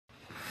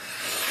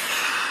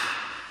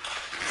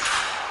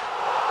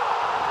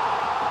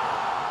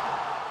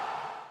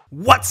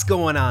What's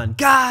going on,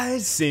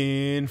 guys?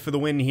 Cyn for the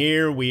win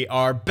here. We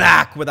are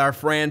back with our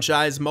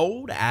franchise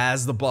mode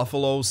as the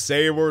Buffalo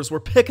Sabres. We're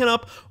picking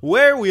up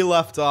where we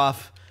left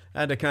off. I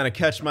had to kind of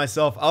catch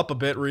myself up a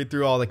bit, read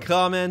through all the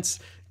comments,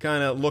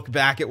 kind of look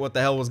back at what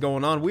the hell was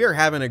going on. We are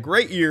having a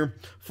great year,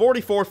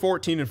 44,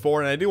 14, and 4,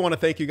 and I do want to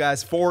thank you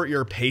guys for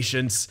your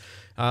patience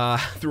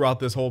throughout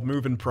this whole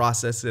moving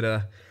process.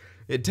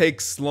 It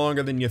takes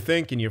longer than you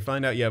think, and you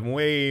find out you have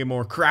way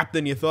more crap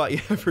than you thought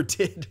you ever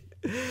did.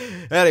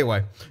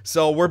 Anyway,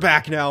 so we're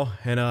back now,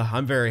 and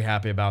I'm very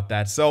happy about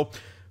that. So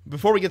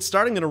before we get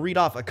started, I'm going to read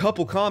off a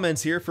couple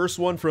comments here. First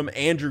one from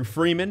Andrew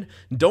Freeman.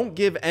 Don't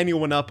give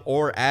anyone up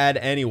or add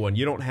anyone.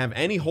 You don't have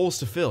any holes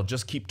to fill.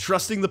 Just keep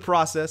trusting the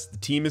process. The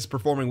team is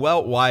performing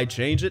well. Why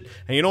change it?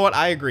 And you know what?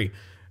 I agree.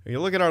 When you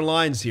look at our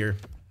lines here,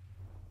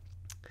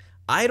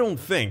 I don't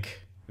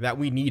think that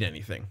we need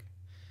anything.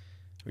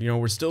 You know,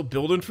 we're still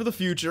building for the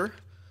future.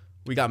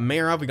 We got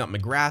Marov, we got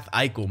McGrath,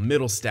 Eichel,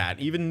 Middlestat,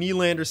 even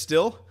Nylander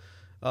still.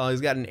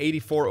 He's got an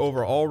 84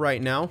 overall right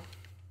now.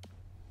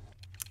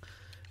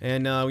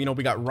 And, you know,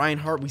 we got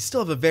Reinhart. We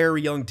still have a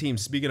very young team.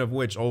 Speaking of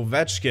which,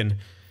 Ovechkin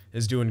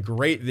is doing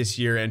great this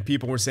year, and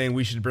people were saying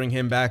we should bring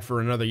him back for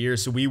another year,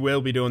 so we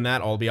will be doing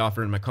that. I'll be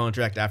offering my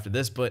contract after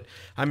this. But,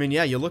 I mean,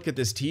 yeah, you look at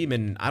this team,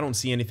 and I don't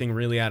see anything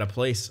really out of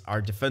place.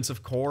 Our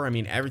defensive core, I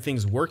mean,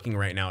 everything's working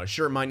right now.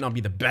 Sure, it might not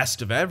be the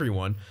best of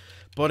everyone,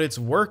 but it's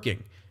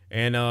working.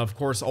 And, of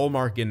course,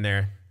 Olmark in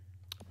there.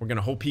 We're going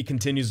to hope he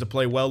continues to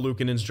play well.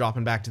 Luukkonen's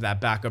dropping back to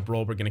that backup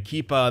role. We're going to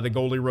keep the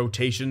goalie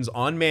rotations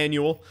on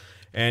manual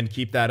and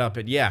keep that up.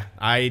 And, yeah,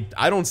 I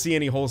don't see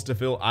any holes to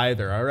fill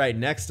either. All right,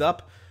 next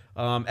up,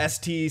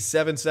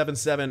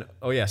 ST777.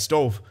 Oh, yeah,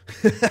 Stove.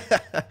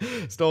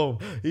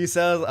 Stove. He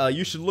says,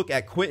 you should look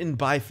at Quinton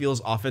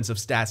Byfield's offensive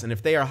stats, and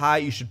if they are high,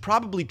 you should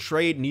probably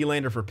trade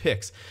Nylander for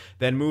picks.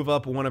 Then move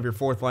up one of your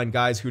fourth-line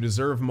guys who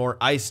deserve more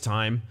ice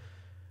time.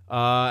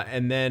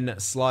 And then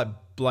slot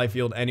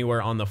Byfield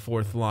anywhere on the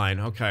fourth line.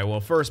 Okay,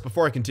 well, first,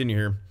 before I continue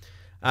here,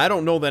 I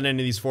don't know that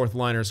any of these fourth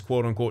liners,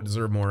 quote-unquote,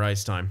 deserve more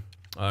ice time.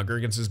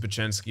 Gergensen,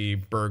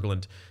 Bachenski,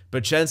 Berglund.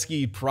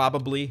 Bachenski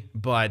probably,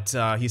 but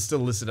he's still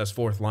listed as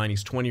fourth line.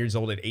 He's 20 years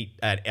old at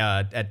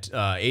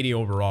 80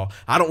 overall.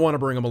 I don't want to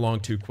bring him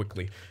along too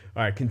quickly.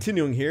 All right,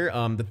 continuing here.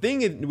 The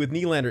thing with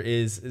Nylander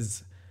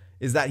is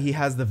that he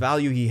has the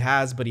value he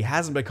has, but he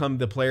hasn't become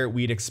the player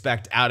we'd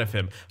expect out of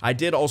him. I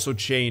did also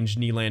change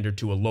Nylander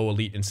to a low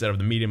elite instead of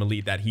the medium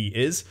elite that he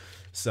is.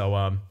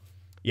 So,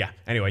 yeah.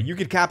 Anyway, you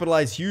could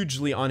capitalize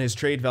hugely on his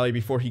trade value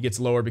before he gets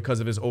lower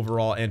because of his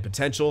overall and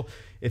potential.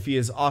 If he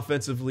is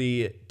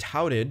offensively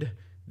touted,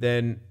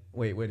 then...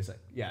 Wait a sec.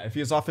 Yeah, if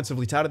he is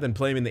offensively touted, then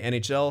play him in the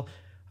NHL.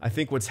 I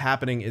think what's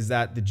happening is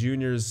that the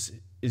juniors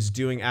is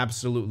doing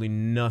absolutely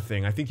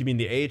nothing. I think you mean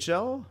the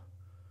AHL?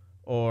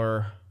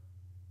 Or...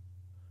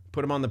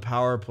 put him on the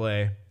power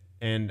play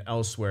and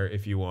elsewhere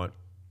if you want.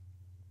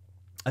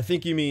 I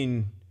think you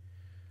mean...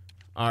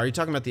 are you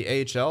talking about the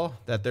AHL?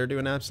 That they're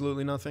doing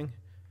absolutely nothing?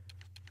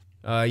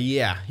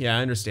 Yeah, I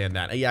understand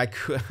that. Yeah,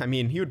 I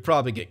mean, he would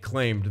probably get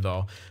claimed,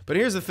 though. But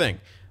here's the thing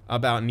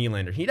about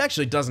Nylander. He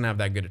actually doesn't have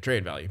that good a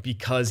trade value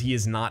because he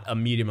is not a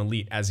medium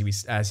elite as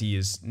he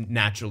is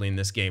naturally in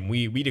this game.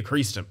 We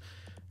decreased him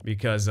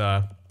because...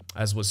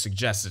 as was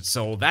suggested.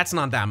 So that's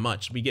not that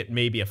much. We get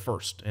maybe a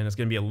first, and it's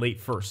going to be a late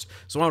first.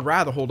 So I'd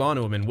rather hold on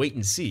to him and wait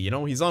and see. You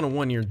know, he's on a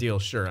one-year deal,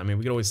 sure. I mean,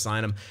 we could always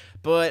sign him.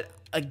 But,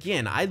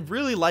 again, I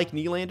really like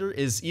Nylander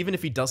is even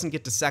if he doesn't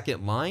get to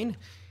second line,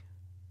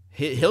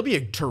 he'll be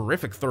a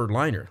terrific third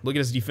liner. Look at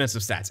his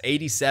defensive stats.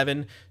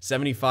 87,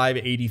 75,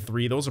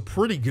 83. Those are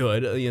pretty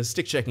good. You know,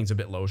 stick checking's a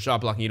bit low. Shot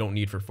blocking you don't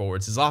need for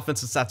forwards. His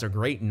offensive stats are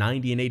great.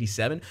 90 and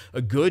 87.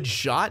 A good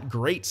shot.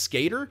 Great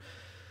skater.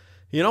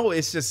 You know,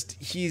 it's just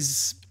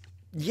he's...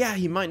 yeah,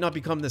 he might not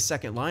become the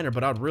second liner,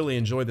 but I'd really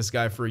enjoy this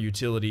guy for a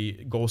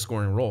utility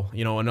goal-scoring role.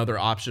 You know, another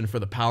option for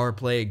the power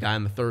play, a guy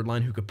on the third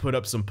line who could put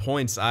up some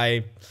points.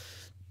 I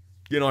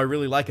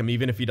really like him,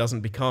 even if he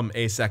doesn't become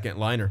a second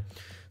liner.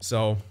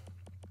 So,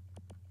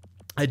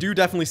 I do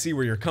definitely see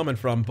where you're coming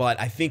from, but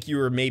I think you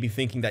were maybe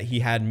thinking that he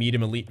had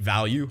medium elite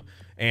value,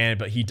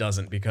 but he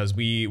doesn't because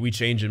we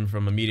changed him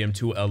from a medium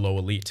to a low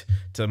elite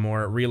to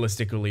more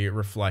realistically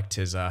reflect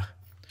his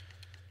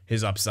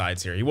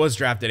upsides here. He was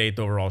drafted 8th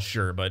overall,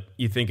 sure, but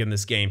you think in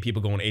this game,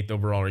 people going 8th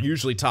overall are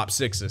usually top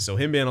 6s, so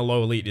him being a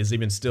low elite is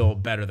even still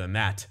better than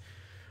that.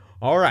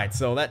 All right,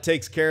 so that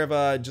takes care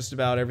of just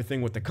about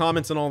everything with the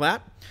comments and all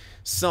that.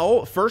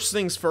 So, first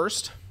things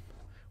first,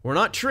 we're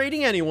not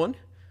trading anyone,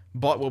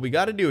 but what we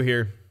got to do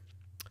here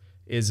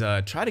is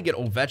try to get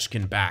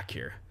Ovechkin back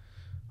here.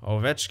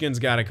 Ovechkin's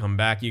got to come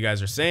back, you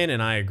guys are saying,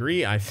 and I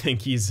agree. I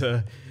think he's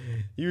a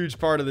huge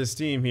part of this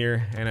team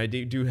here, and I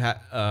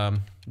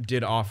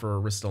did offer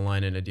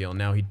Ristolainen a deal.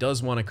 Now he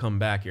does want to come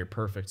back here.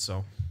 Perfect.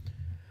 So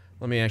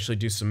let me actually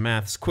do some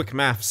maths, quick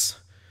maths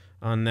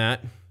on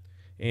that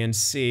and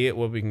see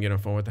what we can get him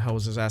for. What the hell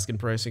was his asking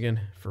price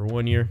again for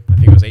 1 year? I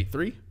think it was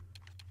 8.3.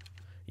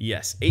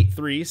 Yes,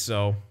 8.3.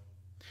 So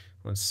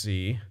let's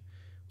see.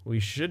 We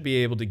should be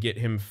able to get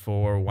him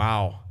for,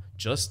 wow,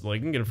 just like,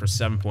 you can get him for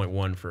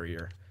 7.1 for a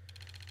year.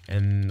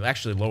 And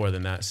actually lower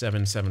than that,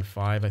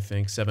 775, I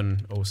think.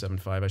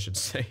 7075, I should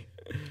say.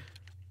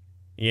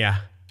 Yeah,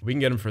 we can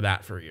get him for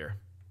that for a year.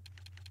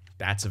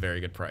 That's a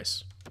very good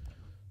price.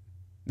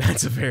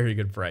 That's a very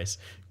good price.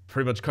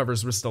 Pretty much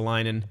covers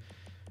Ristolainen.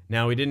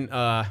 Now, we didn't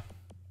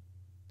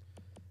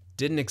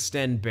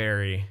extend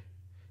Barry.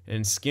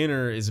 And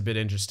Skinner is a bit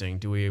interesting.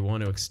 Do we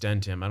want to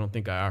extend him? I don't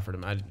think I offered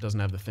him. It doesn't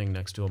have the thing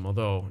next to him.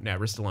 Although, yeah,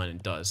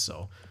 Ristolainen does,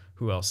 so...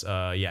 Who else?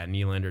 Yeah,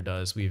 Nylander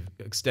does. We've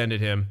extended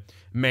him.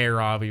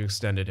 Mayarov, we've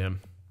extended him.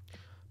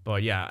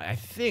 But yeah, I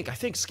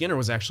think Skinner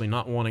was actually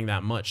not wanting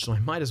that much, so I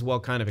might as well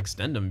kind of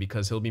extend him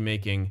because he'll be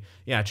making,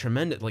 yeah,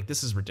 tremendous. Like,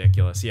 this is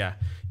ridiculous. Yeah,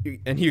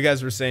 and you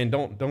guys were saying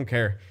don't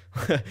care,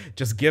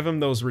 just give him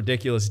those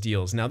ridiculous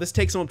deals. Now this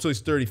takes him up to he's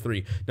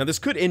 33. Now this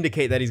could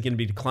indicate that he's going to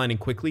be declining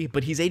quickly,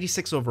 but he's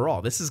 86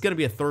 overall. This is going to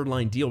be a third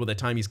line deal by the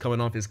time he's coming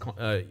off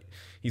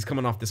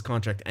this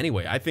contract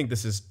anyway. I think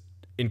this is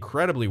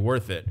incredibly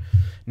worth it.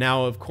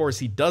 Now, of course,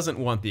 he doesn't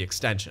want the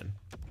extension,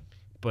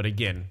 but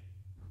again,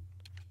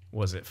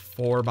 was it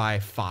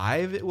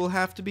 4x5 it will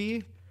have to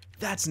be?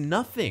 That's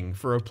nothing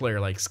for a player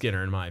like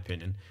Skinner, in my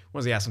opinion. What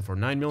was he asking for,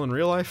 9 mil in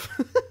real life?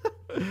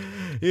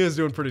 He is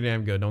doing pretty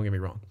damn good, don't get me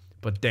wrong.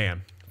 But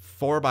damn,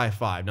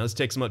 4x5. Now this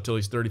takes him up till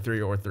he's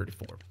 33 or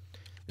 34.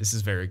 This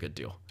is a very good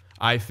deal.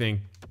 I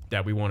think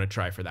that we want to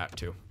try for that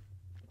too.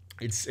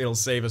 It'll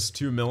save us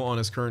 2 mil on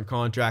his current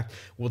contract.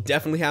 We'll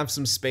definitely have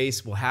some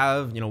space. We'll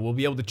have, we'll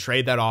be able to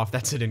trade that off.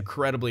 That's an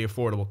incredibly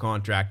affordable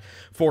contract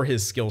for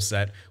his skill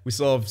set. We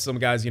still have some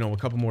guys, a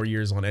couple more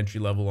years on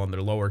entry level on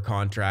their lower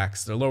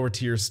contracts, their lower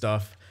tier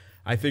stuff.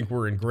 I think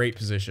we're in great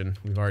position.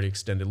 We've already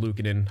extended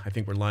Luukkonen. I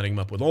think we're lining him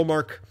up with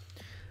Ullmark.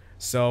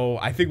 So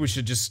I think we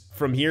should just,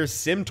 from here,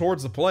 sim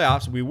towards the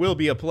playoffs. We will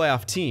be a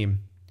playoff team.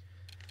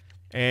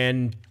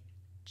 And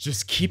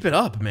just keep it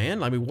up,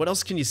 man. I mean, what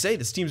else can you say?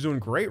 This team's doing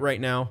great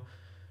right now.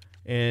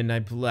 And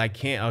I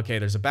can't... Okay,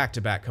 there's a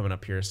back-to-back coming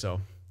up here,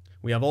 so...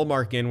 We have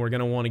Ullmark in. We're going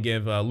to want to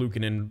give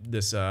Luukkonen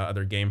this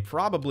other game.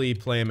 Probably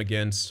play him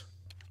against...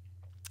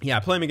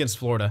 Yeah, play him against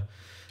Florida.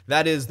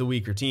 That is the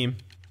weaker team.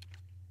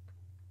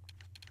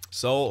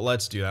 So,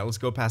 let's do that. Let's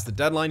go past the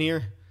deadline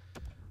here.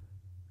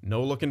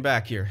 No looking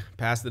back here.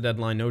 Past the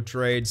deadline, no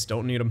trades.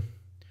 Don't need them.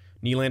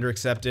 Nylander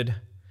accepted.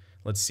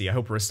 Let's see. I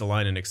hope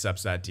Ristolainen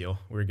accepts that deal.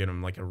 We're getting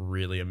him like a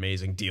really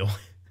amazing deal.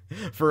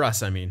 For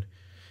us, I mean.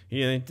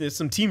 Yeah, there's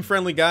some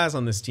team-friendly guys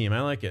on this team. I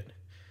like it.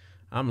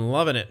 I'm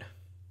loving it.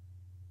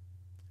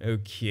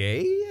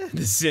 Okay.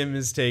 The sim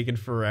is taking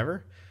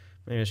forever.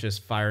 Maybe it's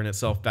just firing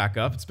itself back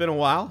up. It's been a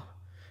while.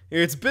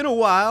 It's been a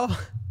while.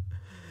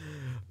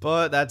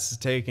 But that's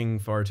taking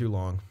far too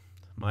long.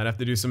 Might have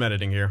to do some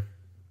editing here.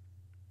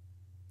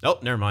 Oh,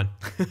 never mind.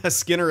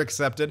 Skinner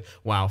accepted.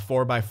 Wow,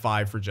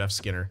 4x5 for Jeff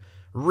Skinner.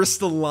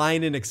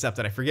 Ristolainen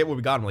accepted. I forget what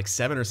we got him, like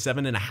 7 or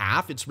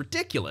 7.5. It's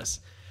ridiculous.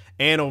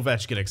 And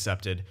Ovechkin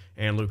accepted.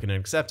 And Luukkonen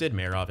accepted.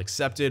 Mayarov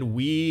accepted.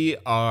 We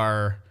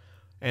are...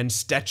 And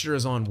Stetcher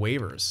is on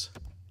waivers.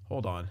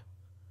 Hold on.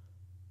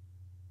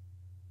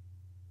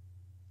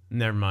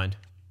 Never mind.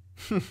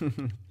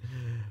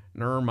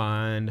 Never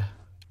mind.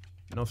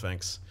 No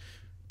thanks.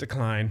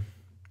 Decline.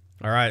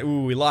 All right.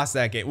 Ooh, we lost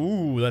that game.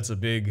 Ooh, that's a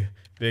big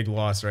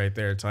loss right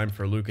there. Time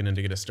for Luukkonen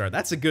to get a start.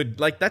 That's a good,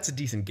 that's a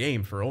decent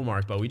game for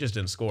Ullmark, but we just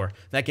didn't score.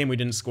 That game we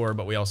didn't score,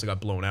 but we also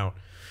got blown out.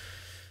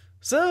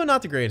 So,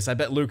 not the greatest. I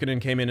bet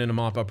Luukkonen came in a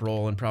mop-up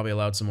role and probably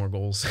allowed some more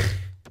goals.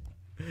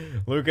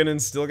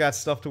 Luukkonen still got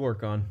stuff to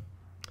work on.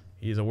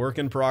 He's a work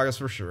in progress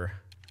for sure.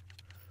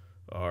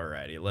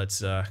 Alrighty,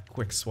 let's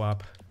quick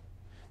swap.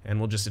 And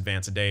we'll just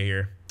advance a day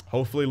here.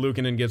 Hopefully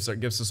Luukkonen gives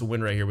us a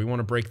win right here. We want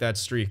to break that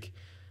streak.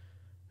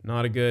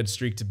 Not a good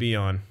streak to be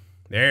on.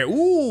 There,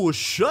 ooh,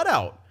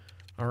 shutout.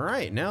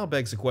 Alright, now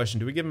begs the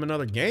question, do we give him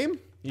another game?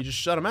 You just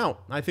shut him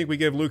out. I think we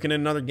give Luukkonen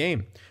another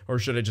game. Or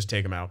should I just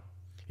take him out?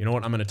 You know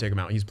what? I'm going to take him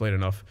out. He's played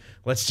enough.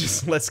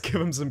 Let's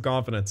give him some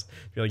confidence.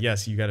 Be like,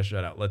 yes, you got to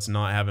shut out. Let's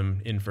not have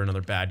him in for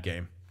another bad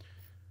game.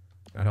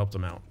 That helped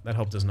him out. That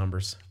helped his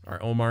numbers. All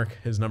right, Ullmark,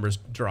 his numbers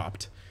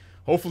dropped.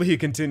 Hopefully he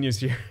continues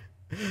here.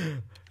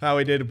 How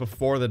he did it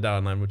before the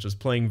deadline, which was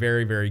playing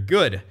very, very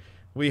good.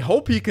 We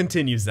hope he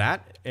continues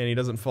that, and he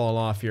doesn't fall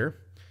off here.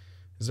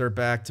 Is there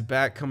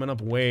back-to-back coming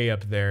up way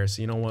up there?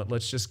 So you know what?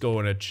 Let's just go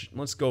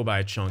let's go by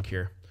a chunk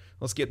here.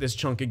 Let's get this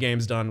chunk of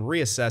games done,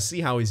 reassess,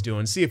 see how he's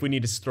doing, see if we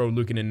need to throw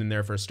Luukkonen in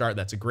there for a start.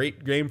 That's a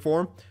great game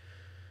for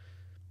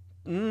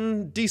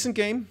him. Decent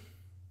game.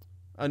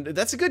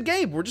 That's a good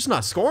game. We're just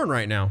not scoring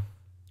right now.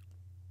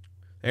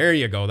 There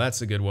you go.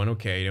 That's a good one.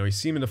 Okay, he's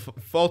seeming to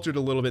faltered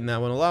a little bit in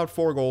that one. Allowed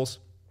 4 goals.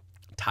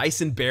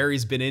 Tyson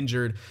Barrie's been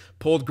injured.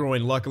 Pulled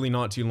groin, luckily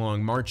not too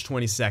long. March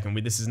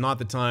 22nd. This is not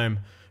the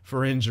time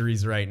for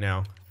injuries right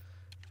now.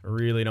 I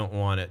really don't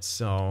want it.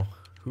 So,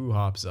 who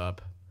hops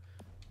up?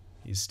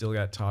 He's still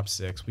got top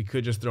 6. We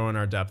could just throw in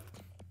our depth.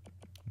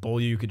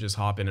 Beaulieu could just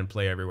hop in and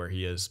play everywhere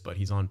he is, but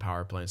he's on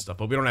power play and stuff.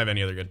 But we don't have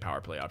any other good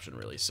power play option,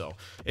 really, so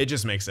it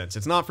just makes sense.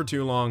 It's not for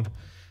too long.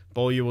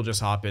 Beaulieu will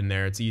just hop in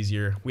there. It's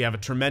easier. We have a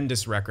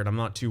tremendous record. I'm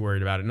not too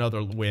worried about it.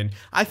 Another win.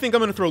 I think I'm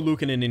going to throw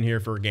Luukkonen in here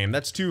for a game.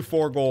 That's 2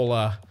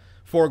 4-goal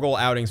 4-goal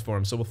outings for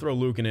him. So we'll throw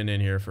Luukkonen in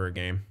here for a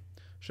game.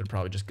 Should have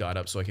probably just got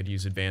up so I could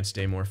use Advanced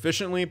Day more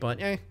efficiently, but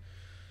yeah.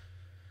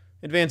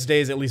 Advanced Day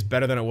is at least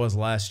better than it was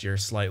last year,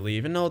 slightly,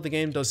 even though the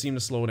game does seem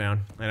to slow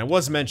down. And it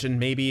was mentioned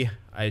maybe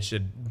I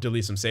should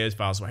delete some saves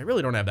files, but I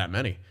really don't have that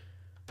many.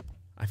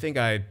 I think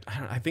I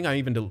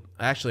even,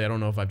 actually, I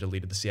don't know if I've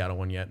deleted the Seattle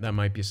one yet. That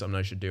might be something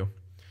I should do.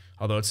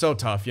 Although it's so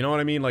tough, you know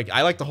what I mean? Like,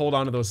 I like to hold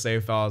on to those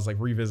save files, like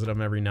revisit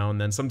them every now and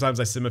then. Sometimes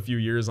I sim a few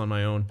years on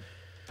my own.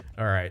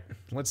 All right,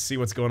 let's see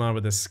what's going on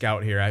with this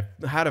scout here.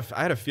 I had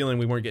a feeling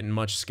we weren't getting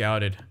much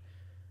scouted,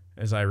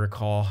 as I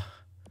recall.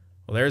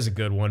 Well, there's a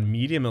good one.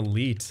 Medium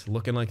elite,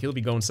 looking like he'll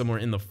be going somewhere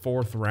in the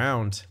 4th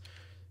round.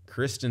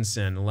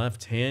 Christensen,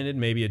 left-handed,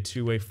 maybe a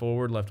two-way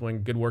forward, left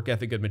wing, good work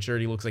ethic, good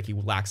maturity. Looks like he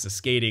lacks the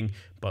skating,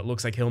 but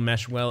looks like he'll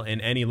mesh well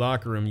in any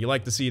locker room. You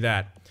like to see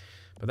that.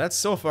 But that's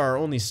so far our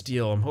only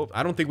steal.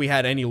 I don't think we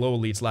had any low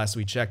elites last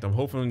we checked. I'm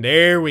hoping,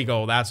 there we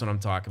go. That's what I'm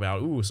talking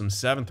about. Ooh, some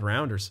 7th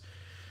rounders.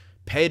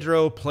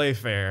 Pedro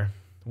Playfair.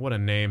 What a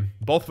name.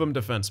 Both of them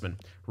defensemen.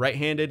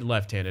 Right-handed,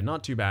 left-handed.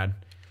 Not too bad.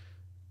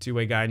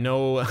 Two-way guy.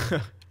 No...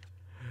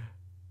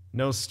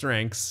 no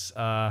strengths,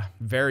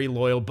 very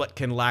loyal, but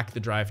can lack the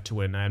drive to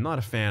win. I'm not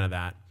a fan of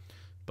that,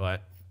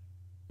 but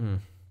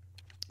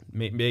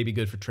maybe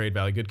good for trade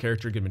value. Good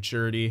character, good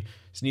maturity.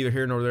 It's neither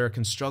here nor there.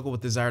 Can struggle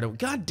with desire to...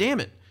 God damn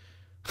it!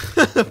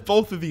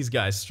 Both of these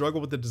guys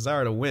struggle with the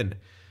desire to win.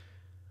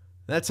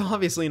 That's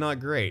obviously not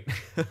great.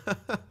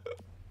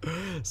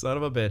 Son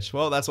of a bitch.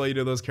 Well, that's why you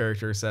do those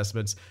character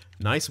assessments.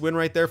 Nice win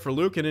right there for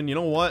Luukkonen. And you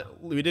know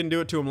what? We didn't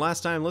do it to him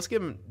last time. Let's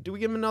give him... Do we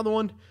give him another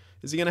one?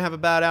 Is he going to have a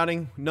bad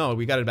outing? No,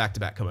 we got a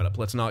back-to-back coming up.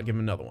 Let's not give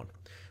him another one.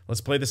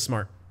 Let's play this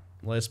smart.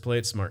 Let's play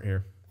it smart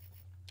here.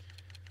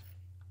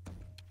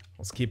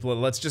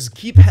 Let's just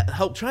keep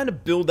trying to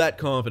build that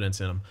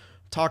confidence in him.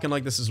 Talking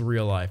like this is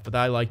real life, but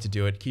I like to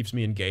do it. Keeps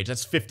me engaged.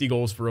 That's 50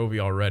 goals for Ovi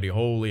already.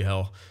 Holy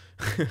hell.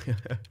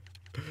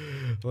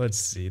 Let's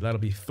see.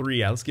 That'll be 3.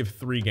 Yeah, let's give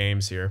 3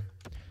 games here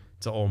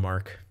to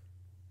Olmark.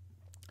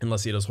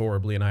 Unless he does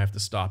horribly and I have to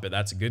stop it.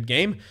 That's a good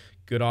game.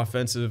 Good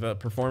offensive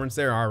performance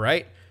there. All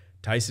right.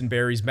 Tyson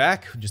Barrie's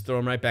back. Just throw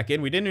him right back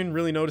in. We didn't even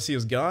really notice he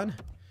was gone.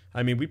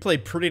 I mean, we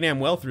played pretty damn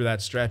well through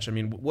that stretch. I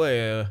mean,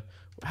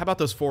 how about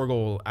those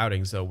 4-goal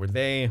outings, though? Were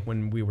they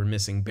when we were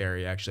missing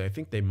Barrie, actually? I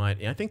think they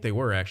might. Yeah, I think they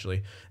were,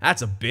 actually.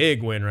 That's a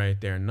big win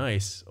right there.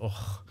 Nice.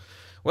 Oh.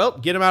 Well,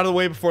 get him out of the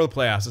way before the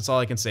playoffs. That's all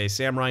I can say.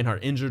 Sam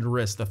Reinhart, injured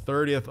wrist, the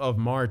 30th of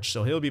March.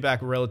 So he'll be back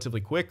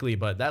relatively quickly,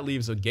 but that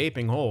leaves a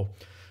gaping hole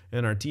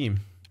in our team.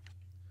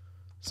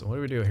 So what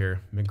do we do here?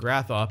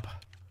 McGrath up.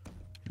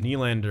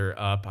 Nylander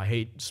up. I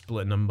hate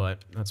splitting them,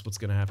 but that's what's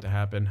going to have to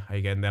happen.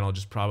 Again, then I'll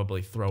just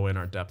probably throw in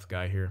our depth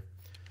guy here.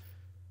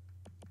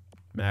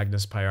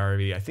 Magnus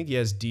Pajärvi. I think he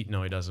has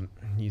no, he doesn't.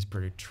 He's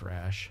pretty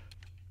trash.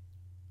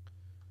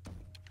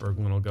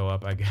 Berglund will go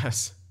up, I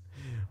guess.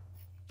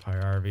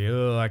 Pajärvi.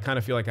 Ugh, I kind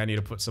of feel like I need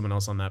to put someone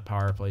else on that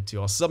power play,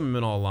 too. I'll sub him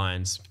in all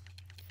lines.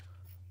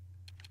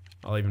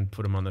 I'll even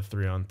put him on the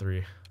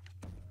 3-on-3.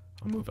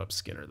 I'll move up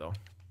Skinner, though.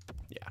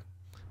 Yeah.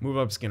 Move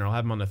up Skinner. I'll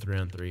have him on the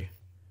 3-on-3.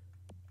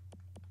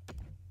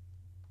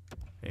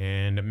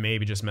 And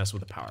maybe just mess with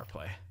the power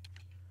play.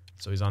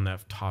 So he's on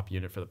that top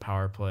unit for the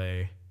power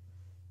play.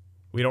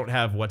 We don't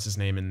have what's his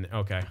name in...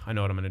 Okay, I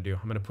know what I'm going to do.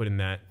 I'm going to put in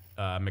that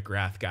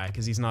McGrath guy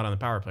because he's not on the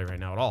power play right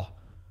now at all.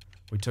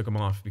 We took him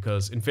off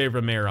because in favor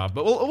of Marov.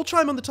 But we'll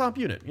try him on the top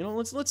unit. You know,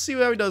 let's see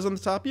how he does on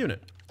the top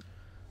unit.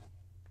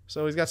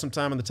 So he's got some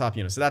time on the top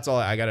unit. So that's all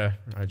I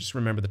just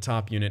remember the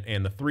top unit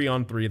and the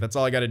 3-on-3. That's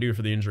all I got to do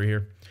for the injury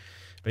here.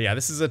 But yeah,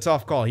 this is a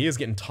tough call. He is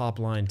getting top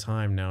line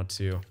time now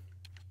too.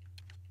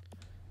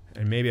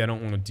 And maybe I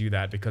don't want to do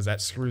that because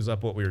that screws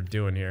up what we were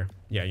doing here.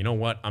 Yeah, you know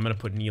what? I'm going to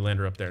put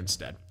Nylander up there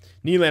instead.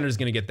 Nylander's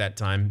going to get that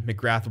time.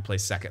 McGrath will play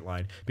second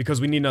line because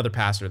we need another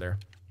passer there.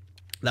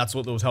 That's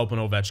what was helping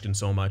Ovechkin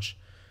so much.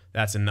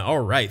 That's all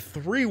right.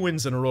 3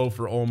 wins in a row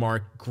for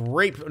Olmark.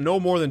 Great. No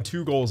more than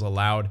 2 goals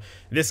allowed.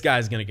 This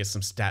guy's going to get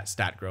some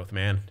stat growth,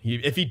 man.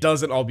 If he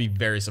doesn't, I'll be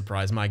very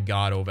surprised. My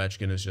God,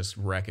 Ovechkin is just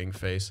wrecking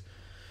face.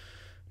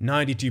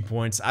 92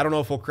 points. I don't know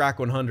if he'll crack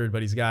 100,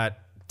 but he's got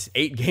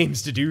 8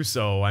 games to do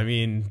so. I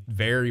mean,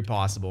 very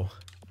possible.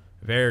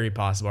 Very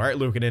possible. All right,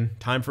 Luukkonen,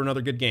 time for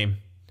another good game.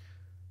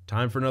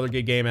 Time for another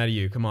good game out of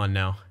you. Come on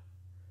now.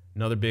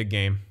 Another big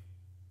game.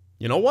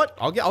 You know what?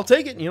 I'll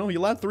take it. You know, you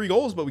allowed 3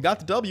 goals, but we got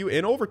the W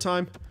in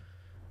overtime.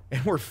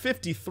 And we're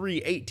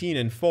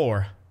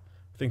 53-18-4. I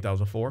think that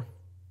was a 4.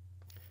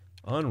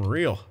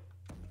 Unreal.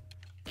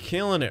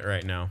 Killing it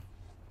right now.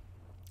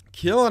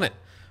 Killing it.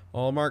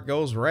 Olmark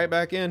goes right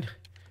back in.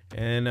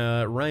 And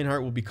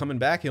Reinhart will be coming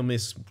back. He'll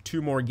miss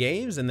 2 more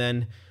games, and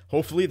then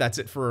hopefully that's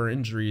it for our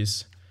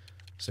injuries.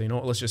 So you know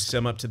what? Let's just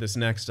sim up to this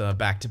next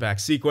back-to-back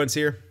sequence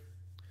here.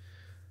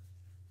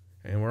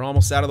 And we're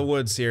almost out of the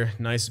woods here.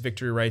 Nice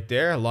victory right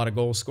there. A lot of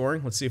goal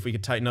scoring. Let's see if we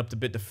can tighten up a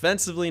bit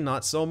defensively.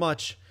 Not so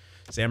much.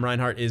 Sam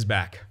Reinhart is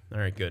back. All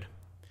right, good.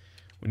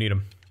 We need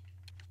him.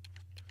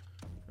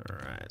 All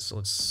right, so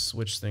let's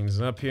switch things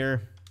up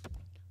here.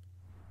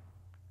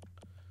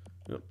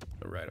 Oop,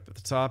 right up at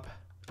the top.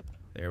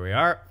 There we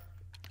are.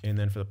 And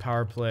then for the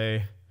power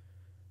play,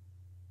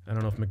 I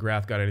don't know if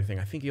McGrath got anything.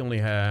 I think he only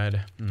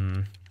had,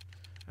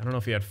 I don't know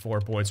if he had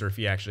 4 points or if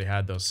he actually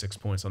had those 6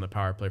 points on the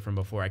power play from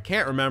before. I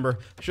can't remember.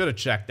 Should have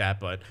checked that,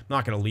 but I'm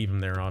not going to leave him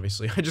there,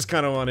 obviously. I just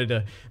kind of wanted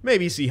to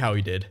maybe see how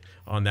he did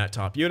on that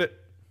top unit.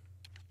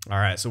 All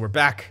right, so we're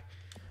back.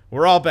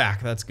 We're all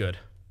back. That's good.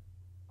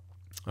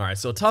 All right,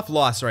 so a tough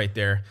loss right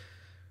there.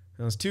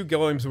 Those 2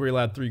 games where we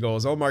allowed 3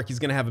 goals. Omar, he's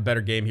going to have a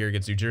better game here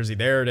against New Jersey.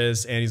 There it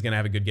is. And he's going to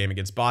have a good game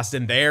against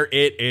Boston. There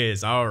it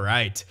is. All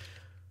right.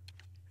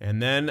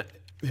 And then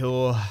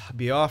he'll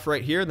be off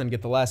right here, then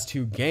get the last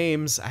 2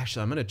 games.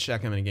 Actually, I'm going to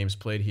check how many games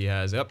played he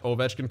has. Yep,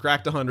 Ovechkin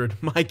cracked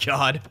 100. My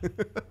God.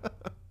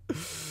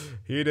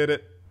 He did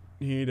it.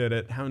 He did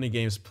it. How many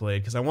games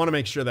played? Because I want to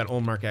make sure that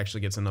Olmark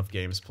actually gets enough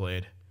games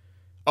played.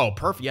 Oh,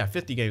 perfect. Yeah,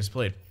 50 games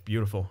played.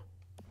 Beautiful.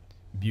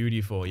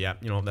 Beautiful. Yeah,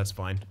 you know, that's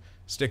fine.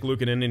 Stick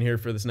Luukkonen in here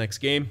for this next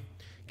game.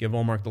 Give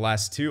Olmark the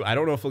last 2. I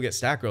don't know if he'll get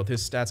stat growth.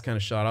 His stats kind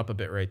of shot up a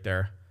bit right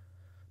there.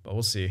 But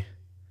we'll see.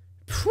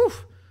 Phew.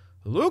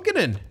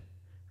 Luukkonen.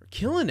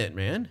 Killing it,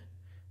 man.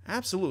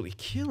 Absolutely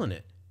killing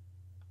it.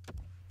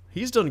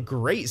 He's done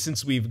great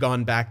since we've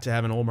gone back to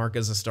having Olmark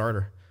as a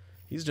starter.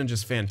 He's done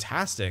just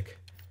fantastic.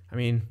 I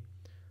mean,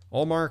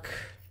 Olmark,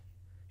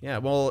 yeah,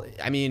 well,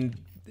 I mean,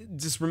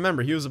 just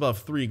remember, he was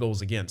above 3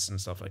 goals against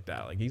and stuff like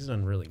that. Like, he's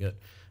done really good.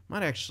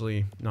 Might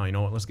actually, no, you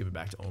know what? Let's give it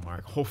back to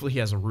Olmark. Hopefully he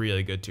has a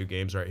really good 2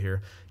 games right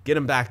here. Get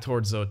him back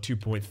towards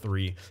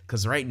 2.3.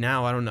 Because right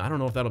now, I don't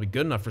know if that'll be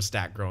good enough for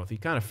stat growth. He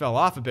kind of fell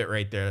off a bit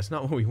right there. That's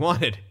not what we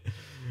wanted.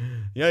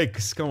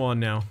 Yikes! Come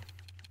on now.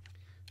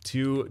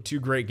 Two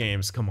great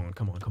games. Come on,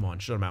 come on, come on.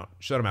 Shut him out.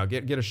 Shut him out.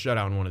 Get a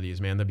shutout in one of these,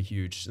 man. That'd be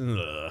huge.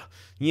 Ugh.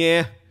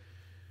 Yeah.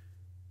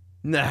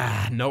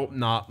 Nah. Nope.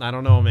 Not. I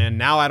don't know, man.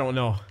 Now I don't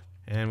know.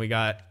 And we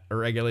got a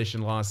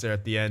regulation loss there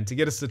at the end to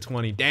get us to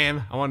 20.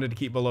 Damn. I wanted to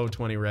keep below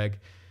 20 reg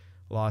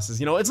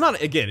losses. You know, it's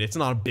not, again, it's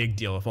not a big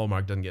deal if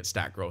Olmark doesn't get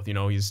stat growth. You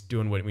know, he's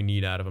doing what we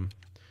need out of him.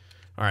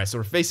 All right, so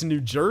we're facing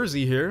New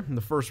Jersey here in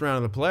the first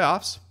round of the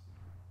playoffs.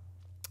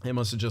 They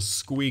must have just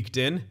squeaked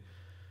in.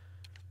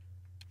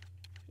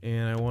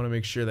 And I want to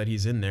make sure that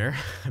he's in there.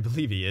 I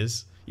believe he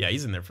is. Yeah,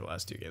 he's in there for the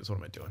last 2 games. What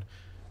am I doing?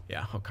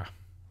 Yeah, okay.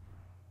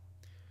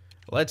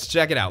 Let's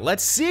check it out.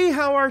 Let's see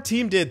how our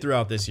team did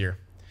throughout this year.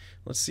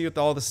 Let's see what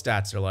all the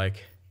stats are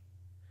like.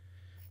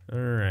 All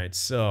right,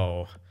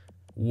 so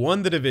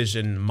won the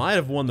division, might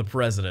have won the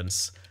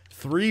Presidents.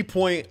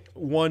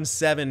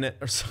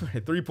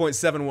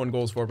 3.71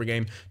 goals for per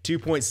game,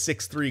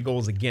 2.63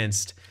 goals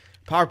against.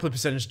 Power play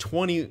percentage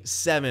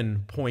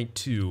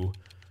 27.2.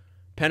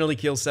 Penalty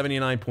kills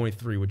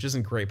 79.3, which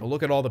isn't great, but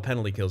look at all the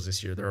penalty kills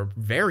this year. They're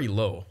very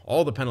low.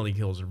 All the penalty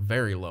kills are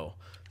very low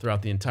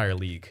throughout the entire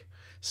league.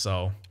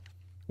 So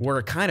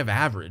we're kind of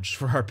average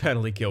for our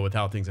penalty kill with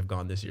how things have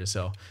gone this year.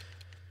 So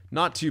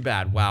not too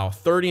bad. Wow.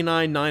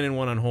 39,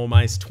 9-1 on home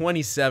ice,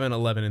 27,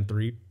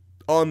 11-3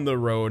 on the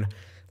road.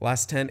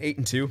 Last 10,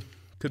 8-2.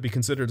 Could be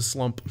considered a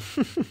slump.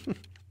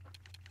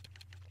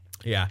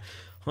 Yeah.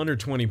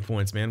 120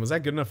 points, man. Was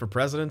that good enough for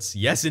Presidents?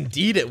 Yes,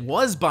 indeed, it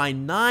was by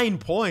 9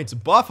 points.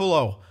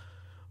 Buffalo.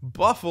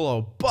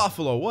 Buffalo.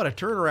 What a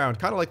turnaround.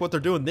 Kind of like what they're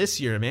doing this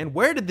year, man.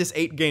 Where did this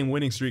 8-game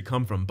winning streak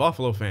come from?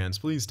 Buffalo fans,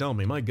 please tell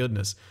me. My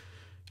goodness.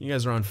 You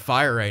guys are on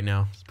fire right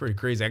now. It's pretty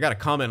crazy. I got a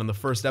comment on the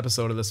first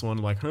episode of this one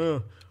like,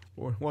 huh,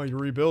 why are you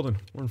rebuilding?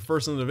 We're in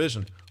first in the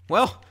division.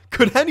 Well,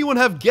 could anyone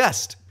have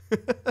guessed?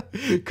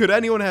 Could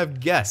anyone have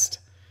guessed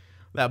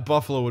that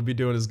Buffalo would be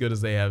doing as good as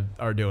they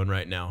are doing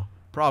right now?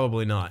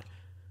 Probably not.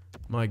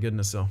 My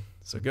goodness, though.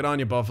 So good on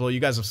you, Buffalo.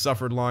 You guys have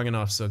suffered long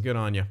enough, so good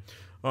on you.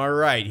 All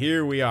right,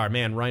 here we are.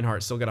 Man,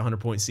 Reinhart still got 100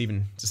 points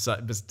even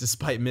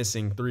despite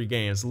missing 3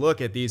 games. Look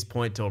at these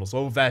point totals.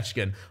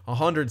 Ovechkin,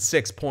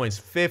 106 points,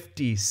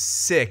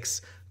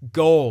 56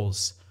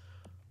 goals.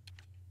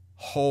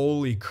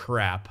 Holy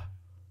crap.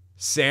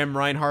 Sam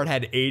Reinhart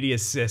had 80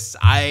 assists.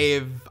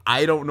 I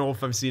don't know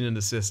if I've seen an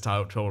assist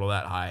total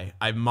that high.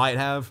 I might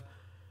have,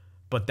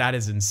 but that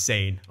is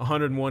insane.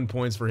 101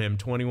 points for him,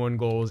 21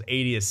 goals,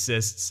 80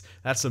 assists.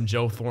 That's some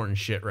Joe Thornton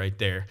shit right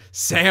there.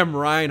 Sam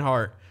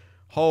Reinhart.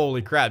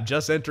 Holy crap,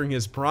 just entering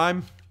his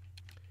prime.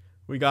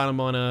 We got him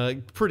on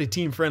a pretty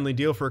team-friendly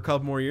deal for a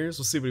couple more years.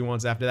 We'll see what he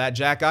wants after that.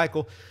 Jack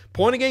Eichel,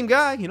 point-a-game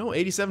guy, you know,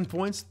 87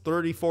 points,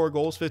 34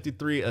 goals,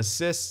 53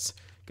 assists.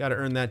 Got to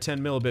earn that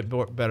 10 mil a bit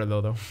better,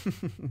 though.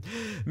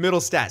 Middle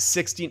stat,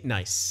 16.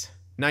 Nice.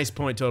 Nice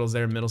point totals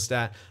there in middle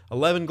stat.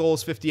 11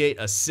 goals, 58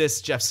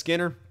 assists. Jeff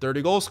Skinner,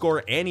 30 goal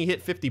scorer, and he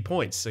hit 50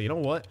 points. So you know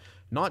what?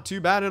 Not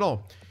too bad at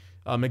all.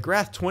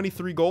 McGrath,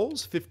 23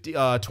 goals,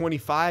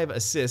 25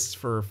 assists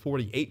for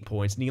 48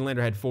 points.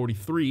 Nylander had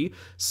 43.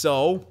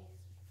 So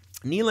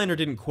Nylander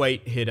didn't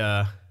quite hit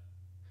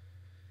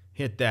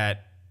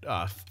that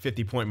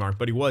 50-point mark,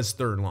 but he was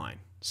third line.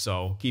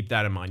 So keep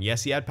that in mind.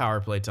 Yes, he had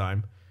power play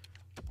time,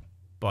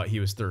 but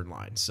he was third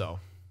line. So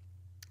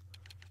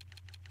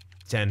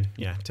 10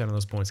 of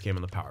those points came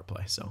on the power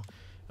play. So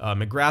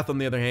McGrath, on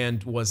the other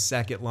hand, was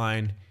second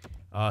line.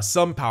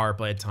 some power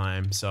play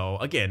time. So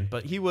again,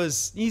 but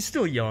he's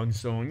still young,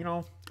 so you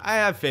know, I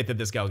have faith that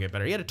this guy will get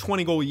better. He had a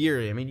 20-goal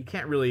year. I mean, you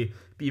can't really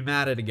be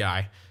mad at a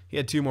guy. He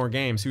had 2 more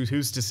games.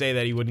 Who's to say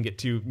that he wouldn't get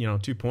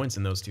 2 points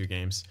in those 2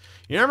 games?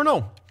 You never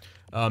know.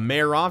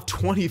 Mayerov,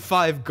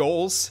 25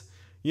 goals.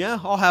 Yeah,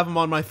 I'll have him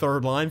on my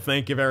 3rd line.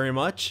 Thank you very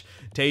much.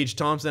 Tage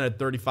Thompson at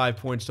 35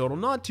 points total.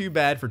 Not too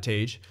bad for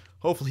Tage.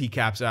 Hopefully he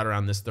caps out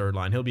around this 3rd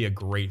line. He'll be a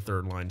great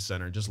 3rd line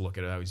center. Just look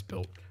at how he's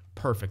built.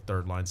 Perfect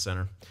 3rd line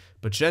center.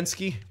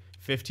 Bachensky,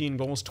 15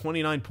 goals,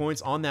 29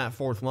 points on that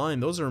 4th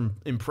line. Those are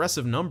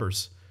impressive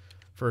numbers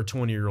for a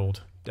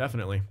 20-year-old.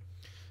 Definitely.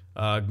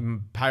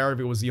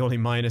 Pyarvik was the only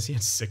minus. He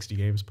had 60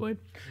 games played.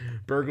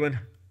 Berglund.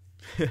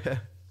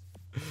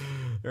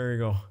 There you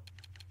go.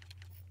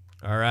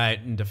 All right,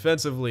 and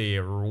defensively,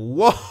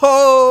 whoa,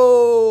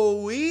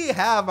 we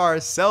have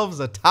ourselves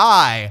a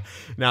tie.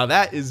 Now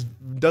that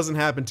doesn't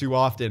happen too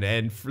often,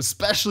 and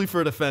especially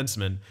for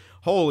defensemen.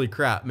 Holy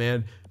crap,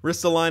 man.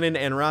 Ristolainen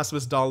and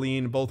Rasmus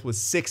Dahlin both with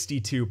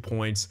 62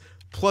 points,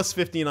 plus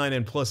 59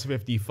 and plus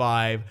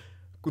 55.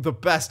 The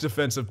best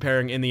defensive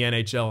pairing in the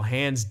NHL,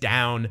 hands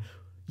down.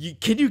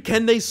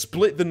 Can they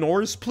split the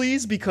Norris,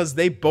 please? Because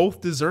they both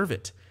deserve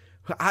it.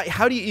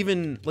 How do you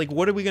even, like,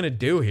 what are we going to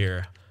do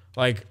here?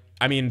 Like,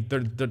 I mean,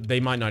 they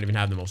might not even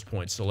have the most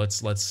points, so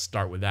let's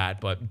start with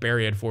that. But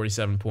Barry had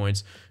 47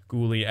 points.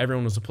 Gooley,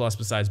 everyone was a plus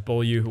besides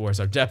Beaulieu, who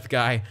was our depth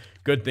guy.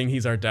 Good thing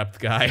he's our depth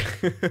guy.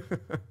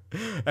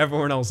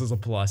 Everyone else is a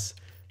plus.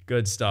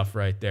 Good stuff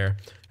right there.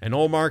 And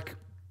Olmark,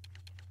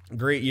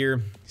 great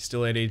year.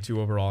 Still at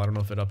 82 overall. I don't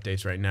know if it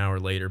updates right now or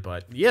later,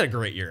 but he had a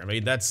great year. I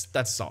mean, that's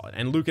solid.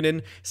 And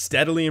Luukkonen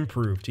steadily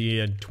improved. He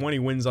had 20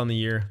 wins on the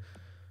year.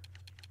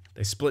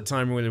 They split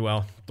time really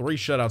well. 3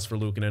 shutouts for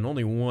Luukkonen,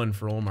 only 1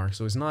 for Olmark.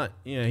 So he's not,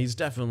 he's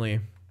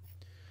definitely,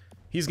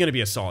 he's going to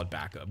be a solid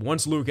backup.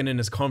 Once Luukkonen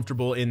is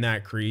comfortable in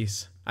that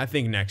crease, I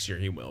think next year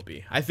he will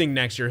be. I think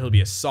next year he'll be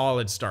a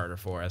solid starter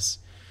for us.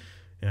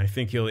 And I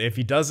think if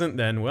he doesn't,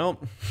 then, well,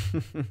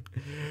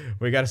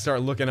 we got to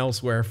start looking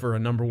elsewhere for a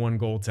 #1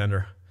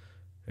 goaltender.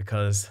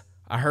 Because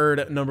I heard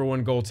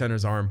 #1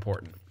 goaltenders are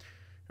important.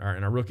 All right,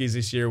 and our rookies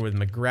this year with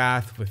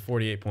McGrath with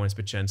 48 points,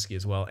 Bachensky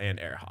as well, and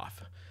Ehrhoff.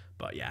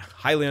 But yeah,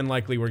 highly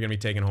unlikely we're going to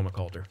be taking home a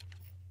Calder.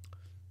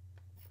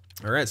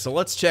 All right, so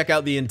let's check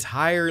out the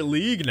entire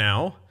league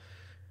now.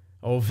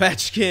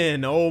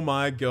 Ovechkin, oh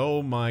my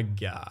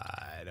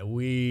God.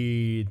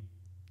 We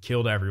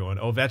killed everyone.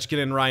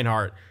 Ovechkin and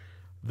Reinhart,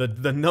 the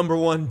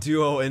 #1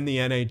 duo in the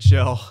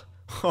NHL.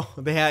 Oh,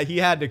 he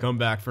had to come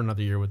back for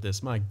another year with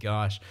this. My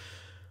gosh.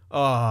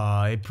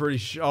 Oh,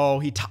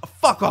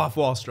 fuck off,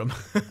 Wahlstrom.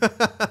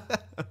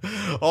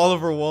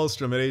 Oliver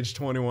Wahlstrom at age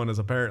 21 is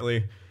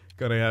apparently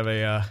going to have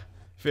a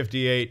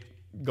 58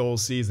 goal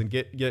season.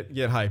 Get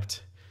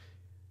hyped.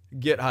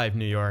 Get hyped,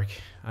 New York.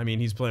 I mean,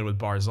 he's playing with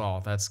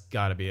Barzal. That's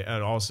got to be it.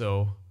 And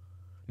also,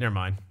 never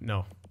mind.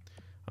 No.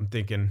 I'm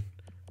thinking,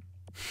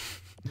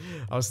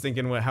 I was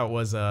thinking how it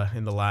was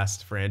in the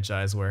last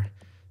franchise where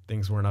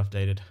things weren't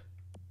updated.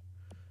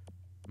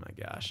 My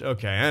gosh.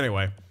 Okay,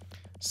 anyway.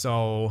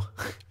 So,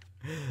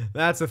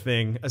 that's the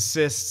thing.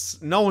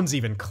 Assists, no one's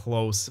even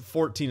close.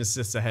 14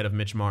 assists ahead of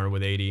Mitch Marner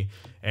with 80.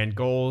 And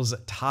goals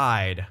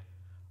tied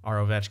are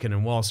Ovechkin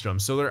and Wahlstrom.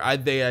 So I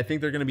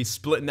think they're going to be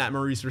splitting that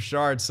Maurice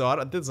Richard. So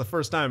this is the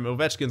first time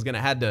Ovechkin's going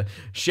to have to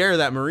share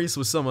that Maurice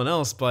with someone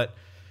else. But,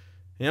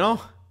 you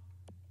know,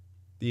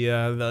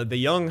 the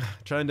young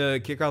trying to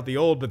kick out the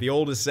old, but the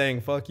old is saying,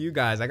 fuck you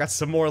guys. I got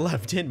some more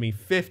left in me.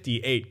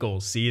 58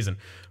 goal season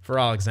for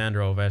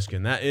Alexander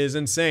Ovechkin. That is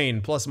insane.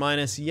 Plus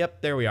minus,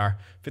 yep, there we are.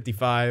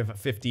 55,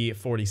 50,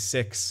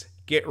 46.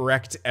 Get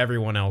wrecked,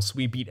 everyone else.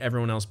 We beat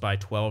everyone else by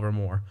 12 or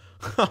more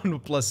on the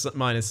plus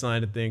minus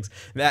side of things.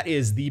 That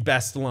is the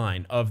best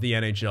line of the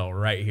NHL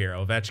right here.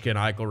 Ovechkin,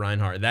 Eichel,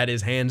 Reinhart. That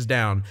is hands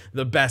down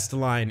the best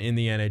line in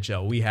the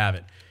NHL. We have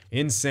it.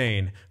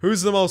 Insane.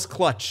 Who's the most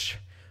clutch?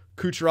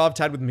 Kucherov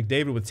tied with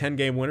McDavid with 10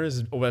 game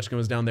winners. Ovechkin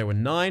was down there with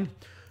 9.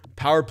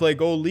 Power play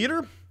goal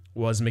leader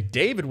was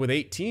McDavid with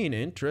 18.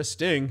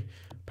 Interesting.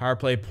 Power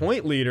play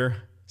point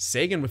leader,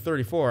 Sagan with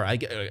 34.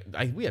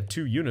 We have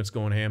 2 units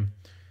going ham.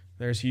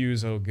 There's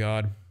Hughes. Oh,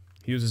 God.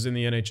 Hughes is in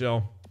the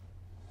NHL.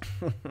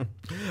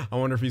 I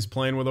wonder if he's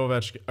playing with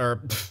Ovechkin or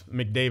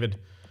McDavid.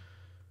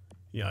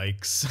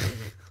 Yikes.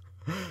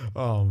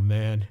 Oh,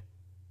 man.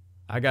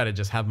 I got to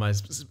just have my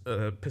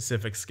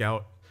Pacific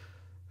Scout.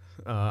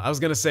 I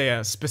was going to say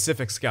a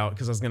specific scout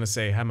because I was going to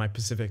say have my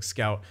Pacific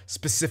Scout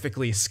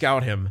specifically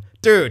scout him.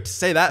 Dude,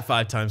 say that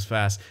 5 times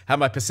fast. Have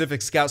my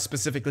Pacific Scout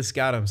specifically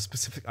scout him.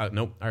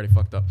 Nope, I already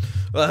fucked up.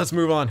 Well, let's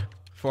move on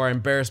before I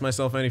embarrass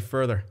myself any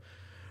further.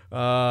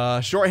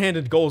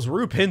 Shorthanded goals.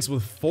 Rube Hintz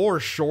with 4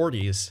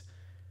 shorties.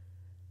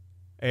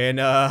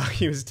 And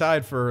he was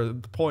tied for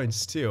the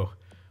points, too.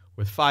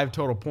 With 5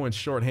 total points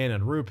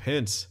shorthanded. Rube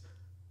Hintz.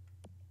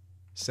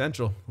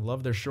 Central.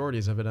 Love their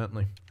shorties,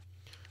 evidently.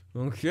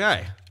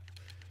 Okay.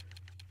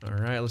 All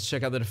right, let's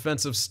check out the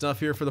defensive stuff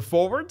here for the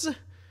forwards.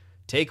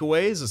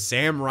 Takeaways.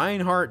 Sam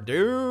Reinhart.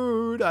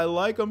 Dude, I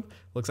like him.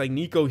 Looks like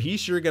Nico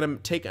Hischier going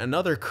to take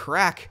another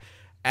crack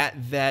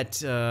at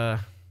that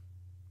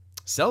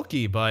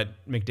Selke, but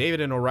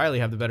McDavid and O'Reilly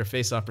have the better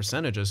face-off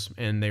percentages,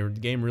 and the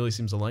game really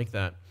seems to like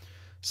that.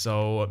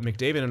 So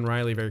McDavid and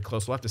Riley very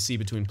close. We'll have to see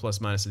between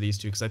plus minus of these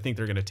two because I think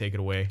they're going to take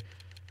it away.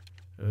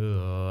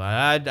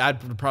 I'd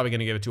probably going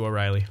to give it to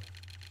O'Reilly.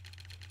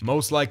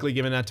 Most likely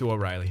giving that to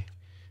O'Reilly.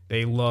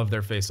 They love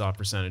their face-off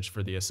percentage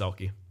for the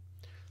Selke.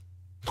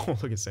 Oh,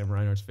 look at Sam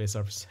Reinhart's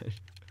face-off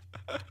percentage.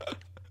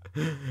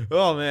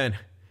 Oh, man.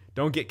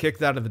 Don't get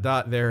kicked out of the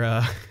dot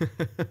there.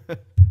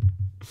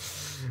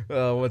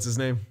 What's his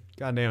name?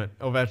 God damn it.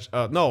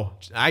 No,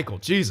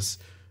 Eichel. Jesus.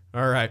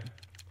 All right.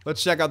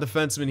 Let's check out the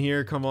defenseman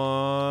here. Come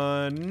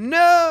on.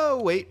 No,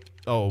 wait.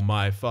 Oh,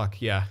 my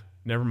fuck. Yeah,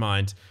 never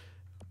mind.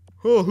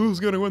 Oh, who's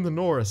going to win the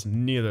Norris?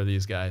 Neither of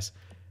these guys.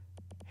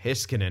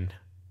 Heiskanen.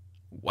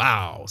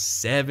 Wow,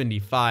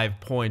 75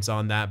 points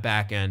on that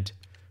back end.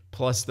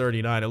 Plus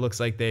 39. It looks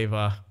like they've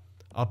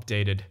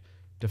updated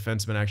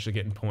defensemen actually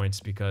getting points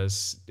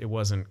because it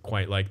wasn't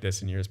quite like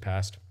this in years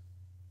past.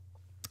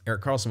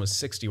 Erik Karlsson was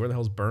 60. Where the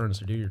hell's Burns?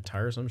 Dude, you're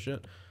tired or some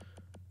shit?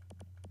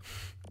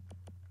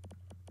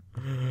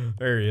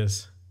 There he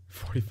is.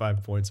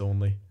 45 points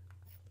only.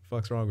 The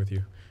fuck's wrong with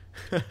you?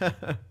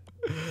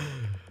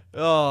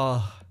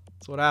 Oh,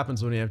 that's what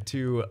happens when you have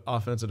two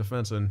offensive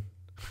defensemen.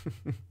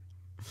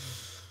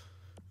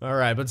 All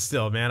right, but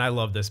still, man, I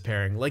love this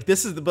pairing. Like,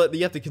 this is but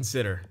you have to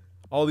consider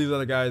all these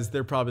other guys.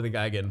 They're probably the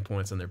guy getting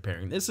points on their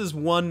pairing. This is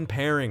one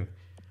pairing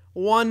of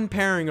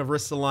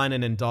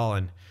Ristolainen and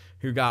Dahlin,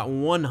 who got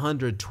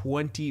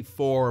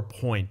 124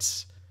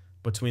 points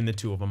between the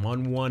two of them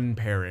on one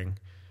pairing.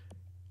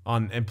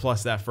 And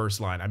plus that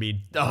first line. I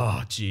mean,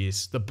 oh,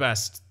 geez. The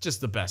best,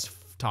 just the best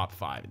top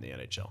 5 in the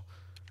NHL.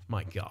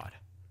 My God.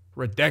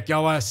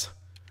 Ridiculous.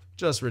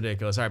 Just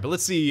ridiculous. All right, but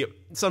let's see.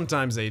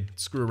 Sometimes they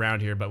screw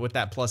around here, but with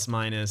that plus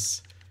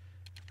minus,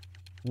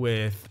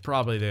 with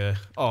probably the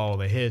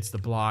hits, the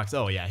blocks.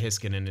 Oh, yeah,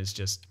 Heiskanen is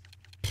just,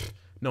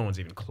 no one's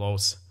even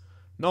close.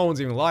 No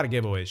one's even, a lot of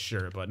giveaways,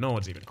 sure, but no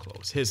one's even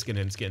close.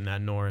 Hiskanen's getting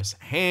that Norris.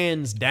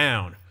 Hands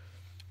down.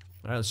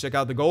 All right, let's check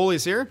out the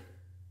goalies here.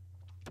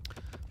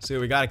 See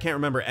what we got. I can't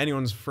remember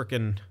anyone's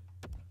freaking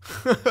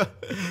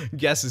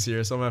guesses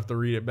here, so I'm going to have to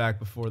read it back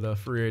before the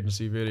free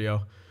agency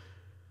video.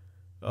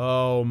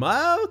 Oh,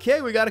 my.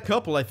 Okay, we got a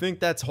couple. I think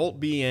that's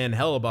Holtby and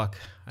Hellebuck.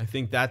 I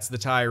think that's the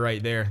tie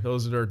right there.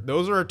 Those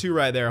are our two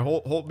right there.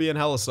 Holtby and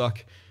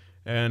Hellesuck.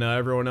 And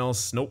everyone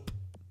else, nope.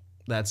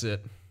 That's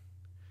it.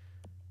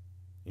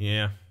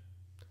 Yeah.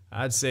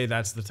 I'd say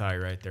that's the tie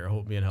right there.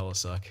 Holtby and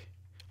Hellesuck.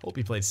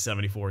 Holtby played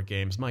 74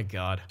 games. My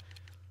God.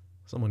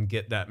 Someone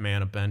get that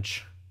man a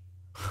bench.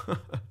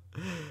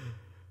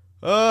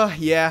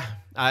 Yeah.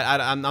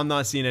 I'm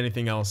not seeing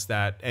anything else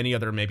that any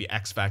other maybe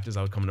X factors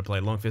that would come into play.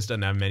 Lundqvist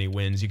doesn't have many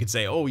wins. You could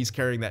say, oh, he's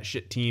carrying that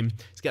shit team.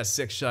 He's got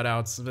 6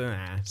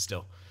 shutouts.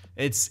 Still,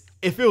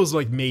 if it was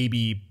like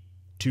maybe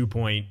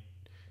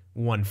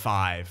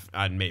 2.15,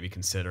 I'd maybe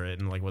consider it,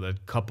 and like with a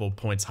couple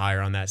points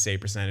higher on that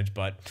save percentage.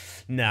 But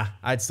nah,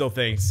 I'd still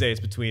say it's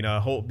between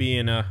Holtby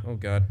and oh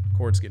god,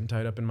 cord's getting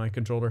tied up in my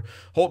controller.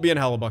 Holtby and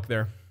Hellebuck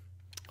there.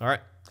 All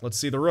right, let's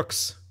see the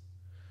rooks.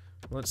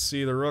 Let's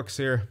see the rooks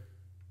here.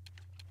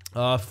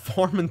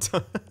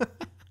 Formanton.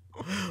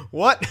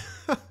 What?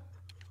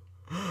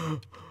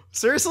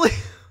 Seriously?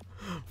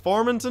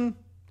 Formanton?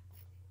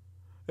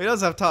 He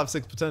does have top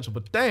 6 potential,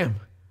 but damn.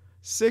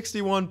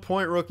 61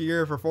 point rookie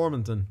year for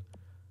Formanton.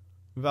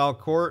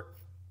 Valcourt,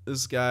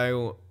 this guy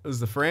is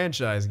the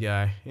franchise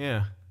guy.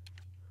 Yeah.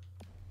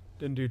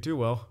 Didn't do too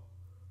well.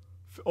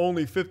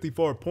 Only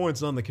 54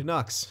 points on the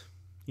Canucks.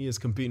 He is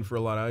competing for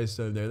a lot of ice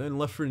time there. Then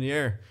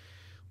Lafreniere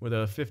with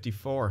a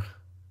 54.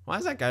 Why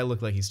does that guy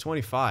look like he's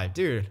 25?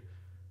 Dude,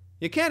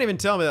 you can't even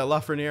tell me that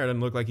Lafreniere doesn't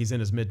look like he's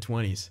in his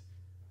mid-20s.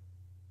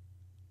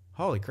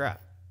 Holy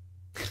crap.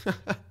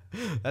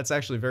 That's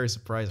actually very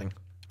surprising.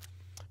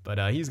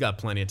 But he's got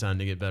plenty of time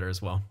to get better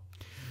as well.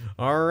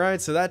 All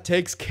right, so that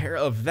takes care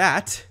of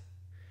that.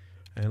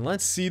 And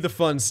let's see the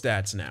fun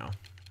stats now.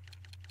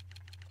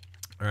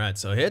 All right,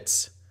 so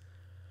hits.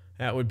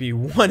 That would be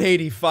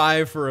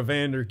 185 for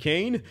Evander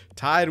Kane.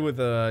 Tied with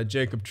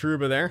Jacob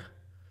Trouba there.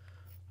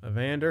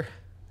 Evander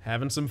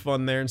having some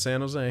fun there in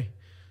San Jose.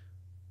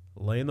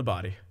 Laying the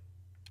body.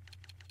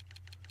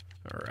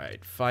 All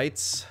right,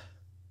 fights.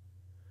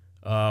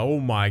 Oh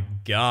my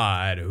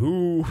God.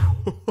 Who?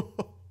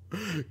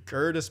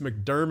 Curtis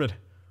McDermott.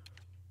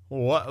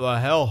 What the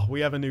hell?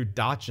 We have a new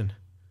Dachin.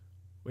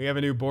 We have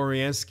a new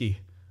Boryanski.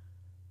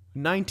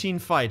 19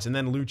 fights, and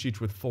then Lucic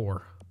with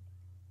 4.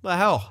 The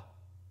hell?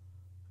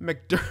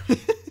 McDermott?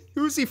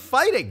 Who's he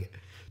fighting?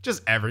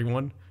 Just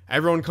everyone.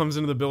 Everyone comes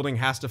into the building,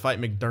 has to fight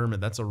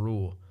McDermott. That's a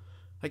rule.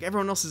 Like,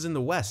 everyone else is in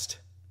the West.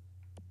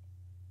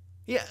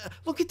 Yeah,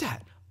 look at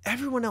that.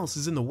 Everyone else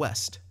is in the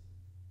West.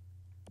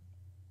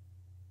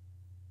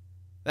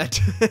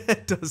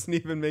 That doesn't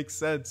even make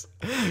sense.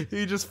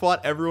 He just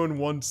fought everyone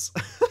once.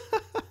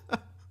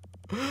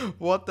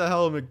 What the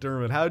hell,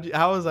 McDermott?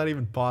 How is that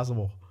even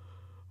possible?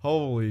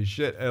 Holy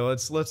shit. Hey,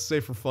 let's say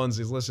for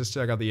funsies, let's just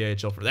check out the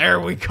AHL for. There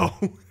we go.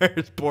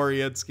 There's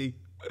Boryanski.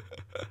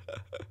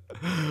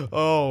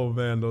 Oh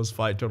man, those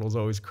fight totals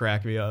always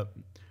crack me up.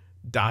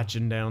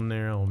 Dodging down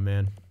there. Oh,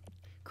 man.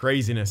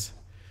 Craziness.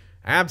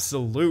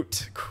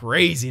 Absolute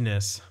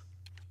craziness.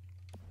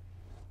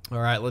 All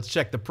right, let's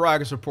check the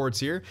progress reports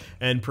here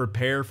and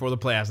prepare for the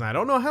playoffs. Now, I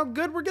don't know how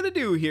good we're going to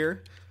do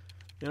here.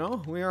 You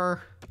know, we're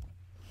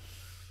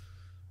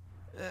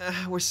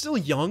still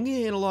young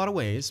in a lot of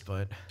ways,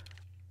 but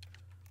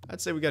I'd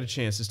say we got a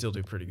chance to still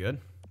do pretty good.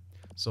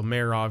 So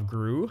Marov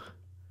grew.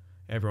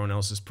 Everyone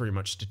else is pretty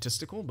much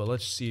statistical, but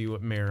let's see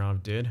what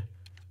Marov did.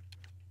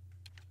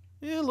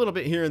 Yeah, a little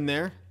bit here and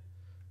there.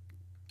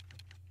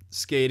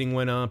 Skating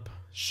went up.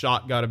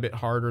 Shot got a bit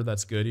harder.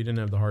 That's good. He didn't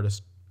have the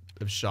hardest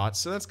of shots,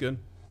 so that's good.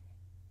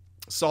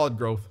 Solid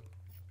growth.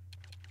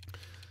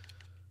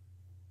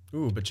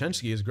 Ooh,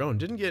 Bachenski has grown.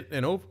 Didn't get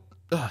an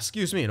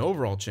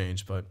overall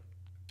change, but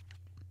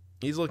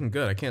he's looking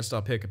good. I can't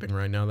stop hiccuping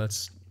right now.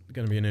 That's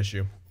going to be an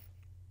issue.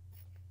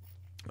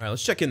 All right,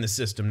 let's check in the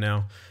system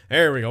now.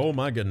 There we go. Oh,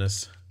 my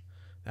goodness.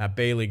 That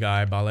Bailey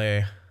guy,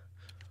 Ballet.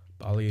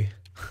 I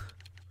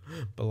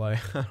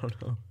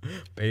don't know.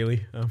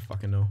 Bailey? I don't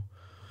fucking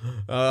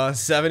know.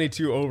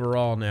 72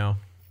 overall now.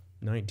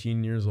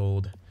 19 years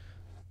old.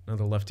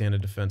 Another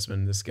left-handed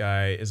defenseman. This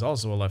guy is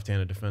also a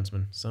left-handed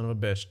defenseman. Son of a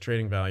bitch.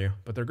 Trading value.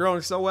 But they're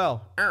growing so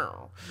well.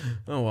 Oh,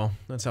 well.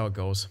 That's how it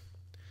goes.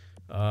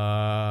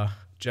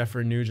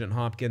 Jeffrey Nugent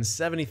Hopkins.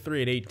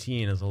 73 at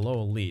 18 is a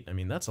low elite. I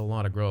mean, that's a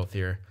lot of growth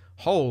here.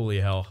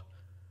 Holy hell.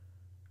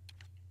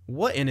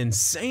 What an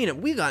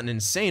insane... We got an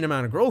insane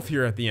amount of growth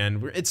here at the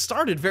end. It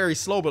started very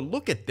slow, but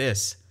look at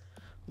this.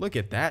 Look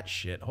at that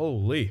shit.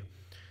 Holy.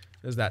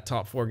 There's that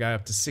top 4 guy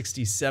up to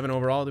 67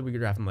 overall. Did we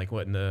draft him like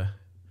what in the...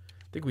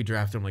 I think we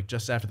drafted him like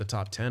just after the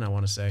top 10, I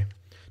want to say.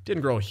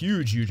 Didn't grow a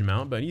huge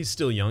amount, but he's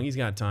still young. He's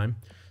got time.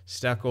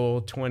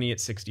 Steckel, 20 at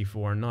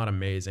 64. Not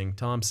amazing.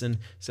 Thompson,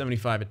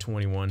 75 at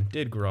 21.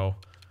 Did grow.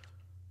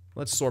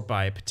 Let's sort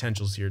by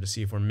potentials here to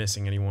see if we're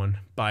missing anyone.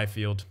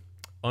 Byfield.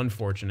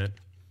 Unfortunate.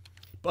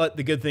 But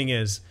the good thing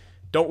is,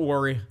 don't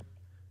worry.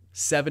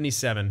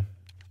 77.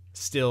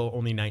 Still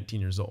only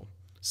 19 years old.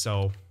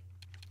 So...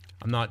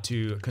 I'm not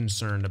too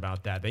concerned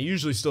about that. They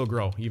usually still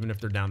grow, even if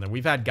they're down there.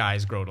 We've had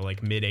guys grow to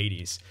like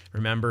mid-80s.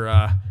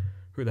 Remember,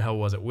 who the hell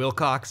was it?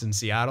 Wilcox in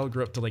Seattle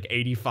grew up to like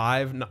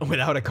 85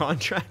 without a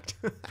contract.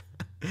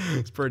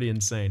 It's pretty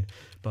insane.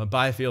 But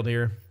Byfield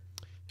here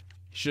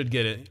should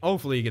get it.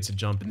 Hopefully he gets a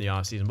jump in the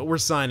offseason. But we're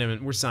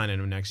signing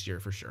him next year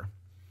for sure.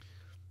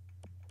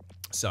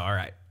 So, all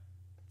right.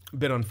 A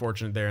bit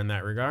unfortunate there in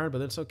that regard, but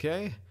that's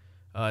okay.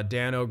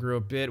 Dano grew a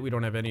bit. We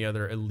don't have any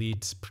other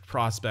elite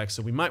prospects,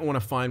 so we might want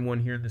to find one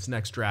here in this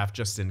next draft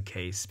just in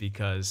case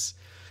because,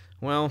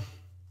 well,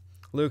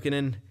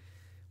 Luukkonen,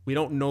 we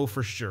don't know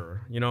for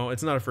sure. You know,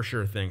 it's not a for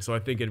sure thing, so I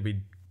think it'd be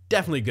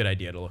definitely a good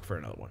idea to look for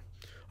another one.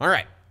 All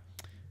right.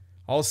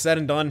 All said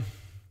and done.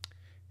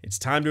 It's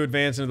time to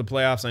advance into the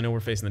playoffs. I know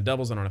we're facing the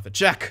Devils. I don't have to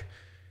check.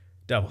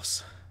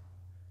 Devils.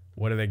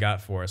 What do they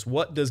got for us?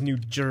 What does New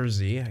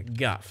Jersey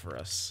got for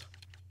us?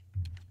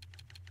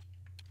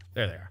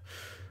 There they are.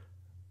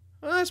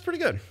 Well, that's pretty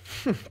good.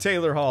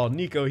 Taylor Hall,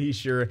 Nico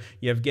Hischier,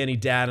 Yevgeny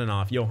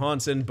Dadonov,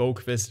 Johansson,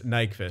 Boqvist,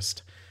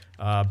 Nyquist,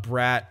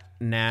 Bratt,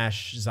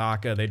 Nash,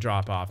 Zaka, they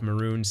drop off.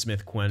 Maroon,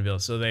 Smith, Quenneville.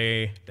 So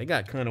they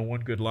got kind of one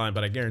good line,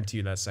 but I guarantee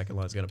you that second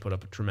line is going to put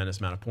up a tremendous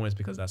amount of points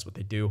because that's what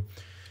they do.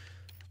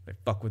 They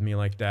fuck with me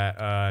like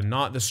that.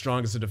 Not the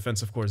strongest of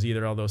defensive cores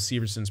either, although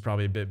Severson's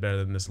probably a bit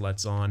better than this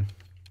lets on.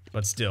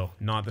 But still,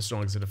 not the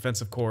strongest of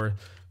defensive core.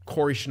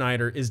 Corey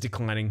Schneider is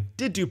declining.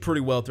 Did do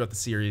pretty well throughout the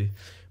series,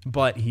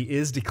 but he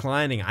is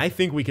declining. I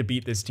think we could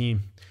beat this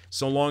team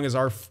so long as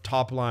our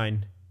top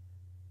line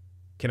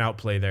can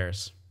outplay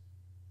theirs.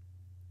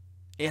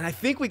 And I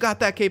think we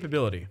got that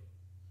capability.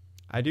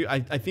 I do. I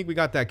think we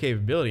got that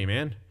capability,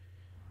 man.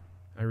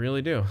 I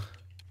really do.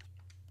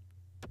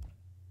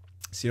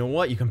 So you know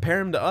what? You compare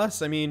him to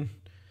us. I mean,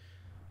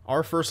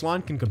 our first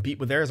line can compete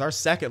with theirs. Our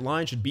second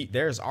line should beat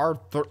theirs. Our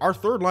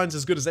third line's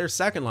as good as their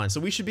second line.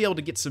 So we should be able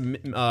to get some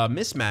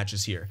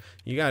mismatches here.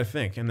 You got to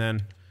think. And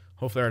then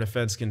hopefully our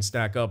defense can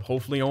stack up.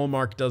 Hopefully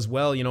Olmark does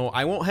well. You know,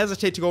 I won't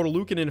hesitate to go to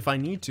Luukkonen if I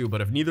need to. But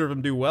if neither of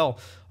them do well,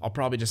 I'll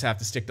probably just have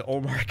to stick to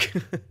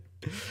Olmark.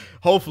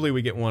 Hopefully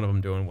we get one of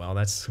them doing well.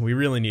 We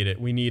really need it.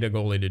 We need a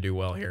goalie to do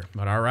well here.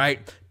 But all right,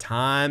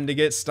 time to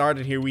get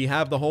started here. We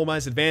have the home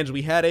ice advantage.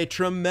 We had a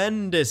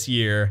tremendous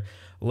year.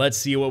 Let's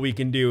see what we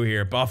can do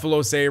here.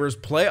 Buffalo Sabres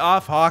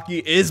playoff hockey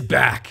is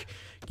back.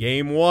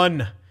 Game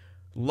 1,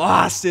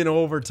 lost in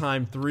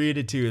overtime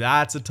 3-2.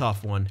 That's a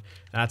tough one.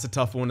 That's a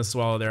tough one to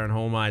swallow there on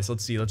home ice.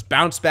 Let's see. Let's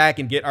bounce back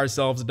and get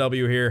ourselves a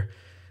W here.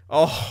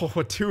 Oh,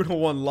 a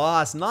 2-1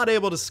 loss. Not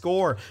able to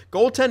score.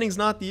 Goaltending's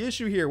not the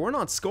issue here. We're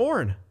not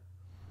scoring.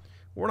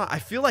 We're not. I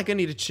feel like I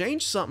need to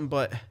change something,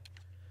 but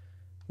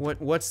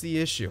what's the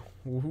issue?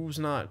 Who's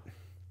not?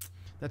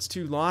 That's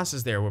 2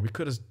 losses there where we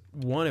could have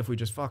won if we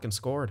just fucking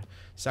scored.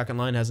 Second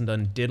line hasn't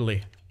done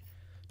diddly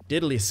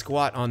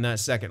squat on that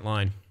second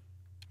line.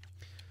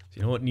 So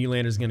you know what?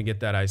 Nylander's going to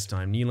get that ice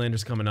time.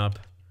 Nylander's coming up.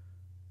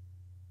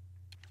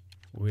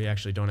 We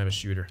actually don't have a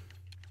shooter.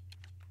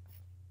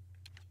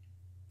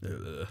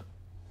 Ugh.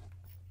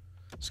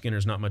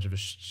 Skinner's not much of a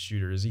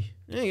shooter, is he?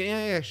 Yeah, he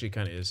actually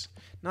kind of is.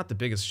 Not the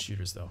biggest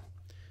shooters, though.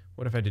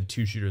 What if I did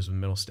 2 shooters with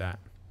middle stat?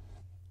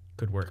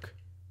 Could work.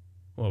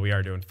 Well, we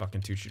are doing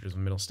fucking 2 shooters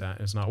with middle stat.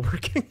 It's not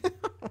working.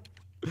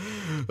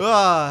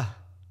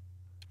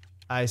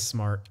 I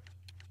smart.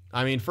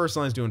 I mean, first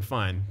line's doing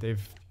fine.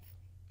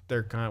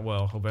 They're kind of,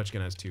 well,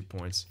 Ovechkin has 2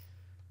 points.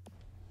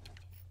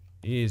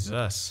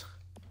 Jesus.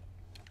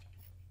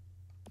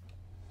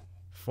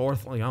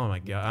 Fourth line, oh my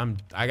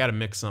god, I gotta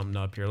mix something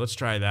up here. Let's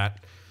try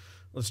that.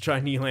 Let's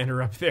try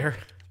Nylander up there.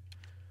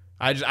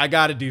 I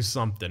gotta do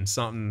something.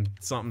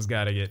 Something's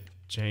gotta get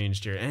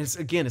changed here. And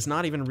it's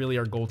not even really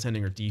our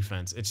goaltending or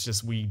defense. It's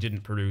just we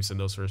didn't produce in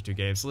those first 2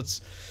 games. So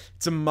it's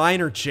a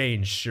minor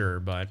change, sure,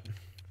 but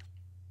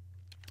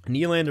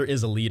Nylander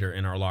is a leader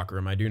in our locker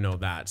room. I do know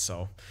that,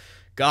 so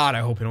God, I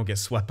hope we don't get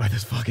swept by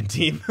this fucking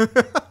team.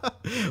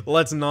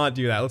 Let's not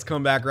do that. Let's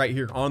come back right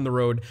here on the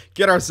road.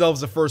 Get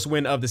ourselves the first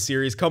win of the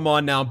series. Come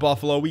on now,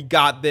 Buffalo. We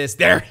got this.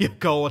 There you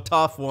go. A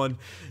tough one.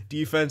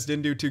 Defense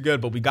didn't do too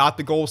good, but we got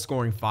the goal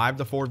scoring.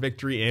 5-4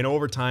 victory in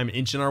overtime,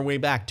 inching our way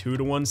back.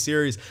 2-1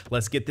 series.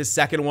 Let's get this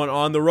second one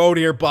on the road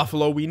here,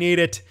 Buffalo. We need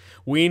it.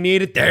 We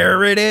need it.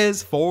 There it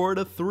is.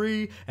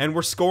 4-3. And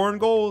we're scoring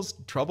goals.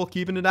 Trouble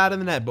keeping it out of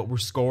the net, but we're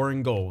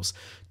scoring goals.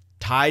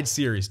 Tied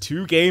series,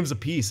 2 games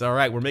apiece. All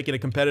right, we're making a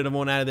competitive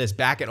one out of this.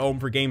 Back at home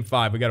for game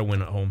 5. We got to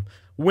win at home.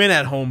 Win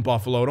at home,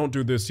 Buffalo. Don't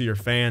do this to your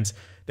fans.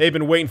 They've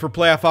been waiting for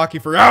playoff hockey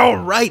for... All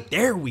right,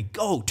 there we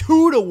go.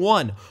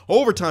 2-1.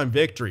 Overtime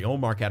victory.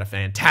 Ullmark had a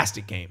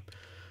fantastic game.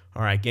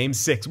 All right, game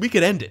 6. We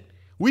could end it.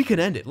 We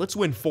could end it. Let's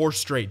win 4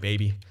 straight,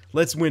 baby.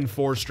 Let's win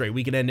 4 straight.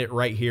 We can end it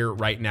right here,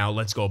 right now.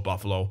 Let's go,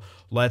 Buffalo.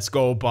 Let's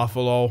go,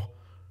 Buffalo.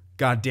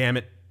 God damn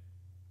it.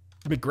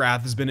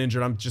 McGrath has been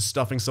injured. I'm just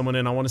stuffing someone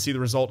in. I want to see the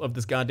result of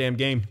this goddamn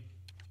game.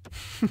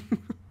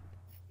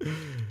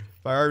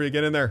 Fire,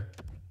 get in there.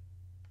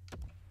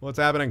 What's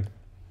happening?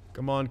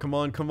 Come on, come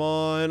on, come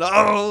on.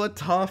 Oh, a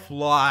tough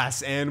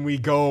loss. And we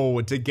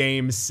go to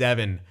game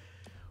 7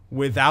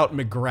 without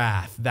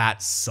McGrath.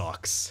 That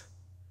sucks.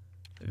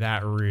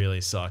 That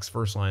really sucks.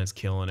 First line is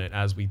killing it,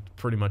 as we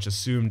pretty much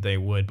assumed they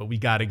would. But we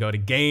got to go to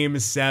game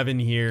 7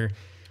 here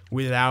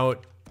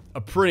without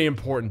a pretty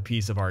important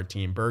piece of our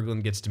team.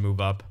 Berglund gets to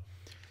move up.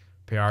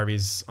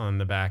 Harvey's on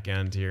the back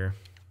end here.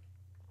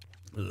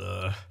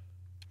 Ugh.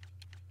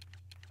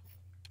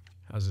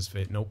 How's his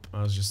fate? Nope.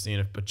 I was just seeing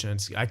if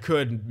Pachinski... I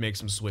could make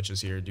some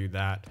switches here, do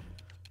that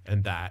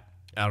and that.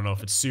 I don't know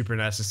if it's super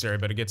necessary,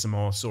 but it gets them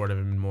all sort of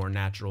in more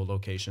natural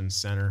locations.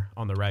 Center,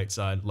 on the right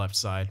side, left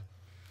side.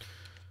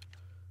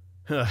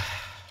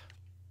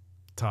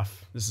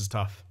 Tough. This is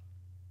tough.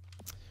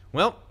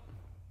 Well,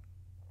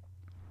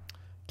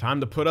 time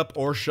to put up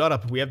or shut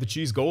up. We have the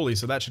cheese goalie,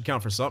 so that should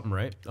count for something,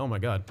 right? Oh my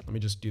god. Let me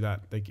just do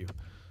that. Thank you.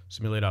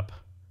 Simulate up.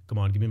 Come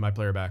on, give me my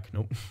player back.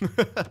 Nope.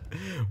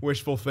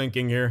 Wishful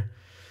thinking here.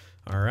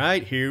 All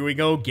right, here we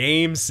go.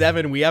 Game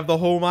 7. We have the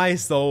home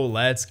ice, though.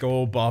 Let's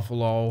go,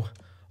 Buffalo.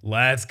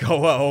 Let's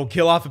go. Oh,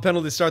 kill off a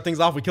penalty to start things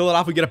off. We kill it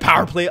off. We get a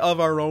power play of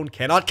our own.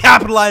 Cannot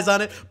capitalize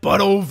on it, but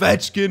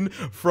Ovechkin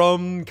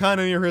from kind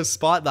of near his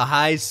spot, the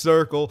high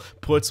circle,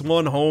 puts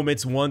one home.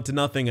 It's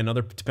 1-0.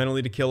 Another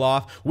penalty to kill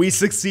off. We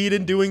succeed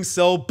in doing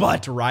so,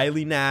 but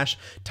Riley Nash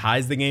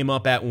ties the game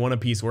up at 1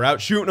 apiece. We're out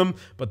shooting them,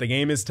 but the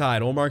game is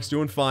tied. Ullmark's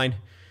doing fine,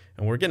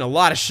 and we're getting a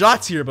lot of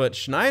shots here, but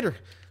Schneider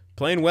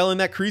playing well in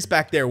that crease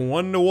back there.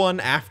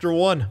 1-1 after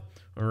 1.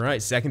 All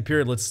right, second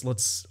period.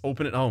 Let's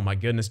open it. Oh my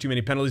goodness, too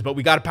many penalties, but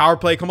we got a power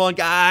play. Come on,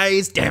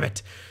 guys. Damn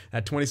it.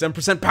 That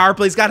 27% power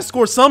play's got to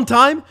score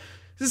sometime.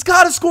 It's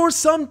got to score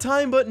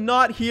sometime, but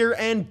not here.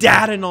 And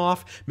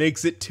Dadonov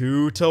makes it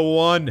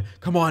 2-1.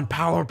 Come on,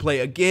 power play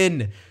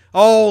again.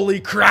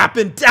 Holy crap,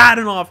 and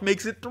Dadonov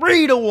makes it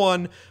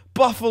 3-1.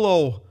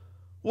 Buffalo,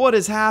 what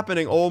is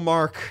happening?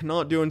 Ullmark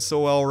not doing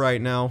so well right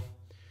now.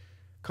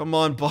 Come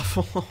on,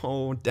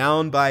 Buffalo.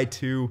 Down by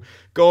 2.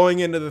 Going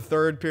into the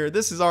third period.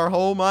 This is our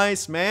home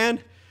ice, man.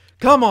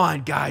 Come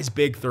on, guys.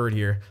 Big third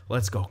here.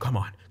 Let's go. Come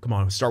on. Come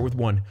on. Start with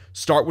 1.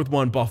 Start with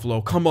 1, Buffalo.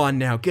 Come on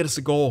now. Get us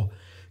a goal.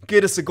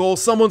 Get us a goal.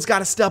 Someone's got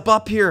to step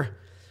up here.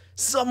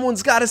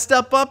 Someone's got to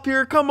step up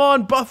here. Come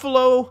on,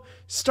 Buffalo.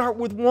 Start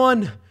with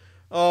 1.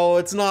 Oh,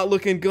 it's not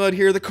looking good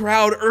here. The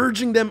crowd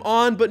urging them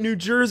on, but New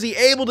Jersey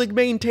able to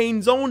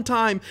maintain zone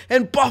time.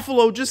 And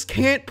Buffalo just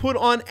can't put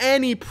on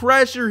any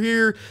pressure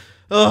here.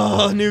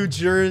 Oh, New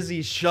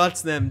Jersey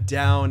shuts them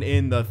down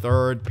in the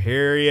third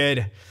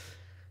period.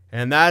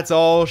 And that's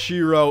all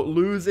she wrote.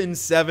 Losing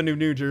 7 to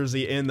New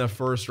Jersey in the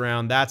first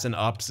round. That's an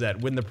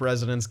upset. When the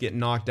Presidents get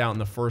knocked out in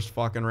the first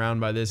fucking round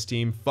by this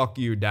team. Fuck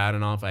you,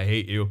 Dadonov. I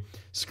hate you.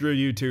 Screw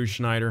you too,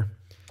 Schneider.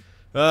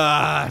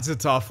 It's a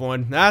tough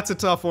one. That's a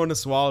tough one to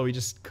swallow. We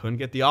just couldn't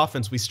get the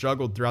offense. We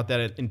struggled throughout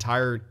that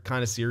entire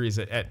kind of series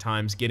at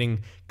times.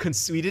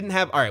 We didn't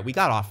have... All right, we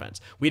got offense.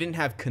 We didn't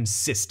have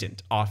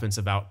consistent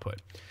offensive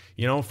output.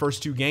 You know,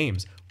 first 2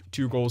 games,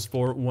 2 goals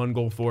for, 1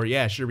 goal for.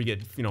 Yeah, sure, we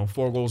get,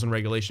 4 goals in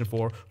regulation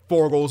for,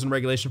 4 goals in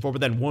regulation for, but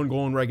then 1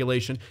 goal in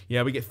regulation.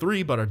 Yeah, we get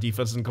 3, but our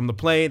defense doesn't come to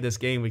play. This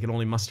game, we can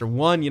only muster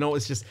 1.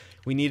 It's just,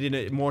 we needed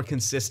it more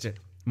consistent.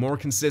 more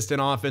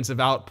consistent offensive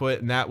output,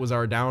 and that was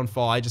our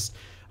downfall.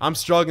 I'm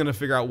struggling to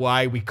figure out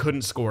why we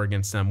couldn't score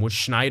against them. Was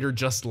Schneider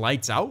just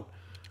lights out?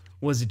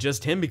 Was it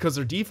just him? Because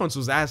their defense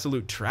was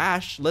absolute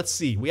trash. Let's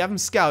see. We have them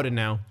scouted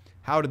now.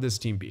 How did this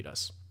team beat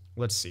us?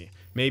 Let's see.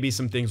 Maybe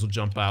some things will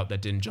jump out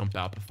that didn't jump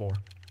out before.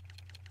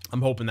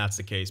 I'm hoping that's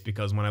the case,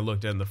 because when I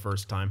looked at them the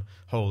first time,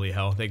 holy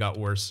hell, they got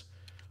worse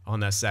on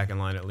that second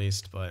line at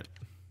least. But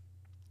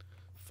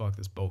fuck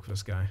this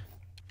Boakfist guy.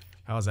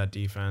 How's that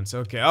defense?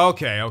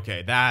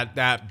 Okay.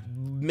 That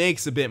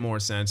makes a bit more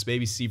sense.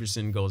 Maybe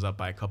Severson goes up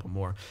by a couple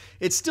more.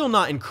 It's still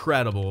not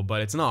incredible,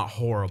 but it's not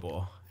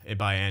horrible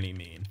by any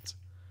means.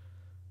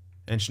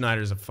 And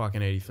Schneider's a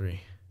fucking 83.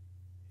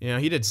 You know,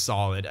 he did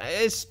solid.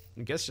 It's,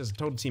 I guess, just a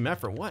total team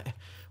effort.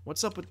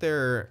 What's up with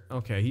their...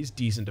 Okay, he's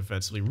decent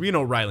defensively.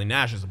 Reno Riley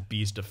Nash is a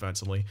beast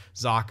defensively.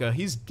 Zaka,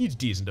 he's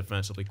decent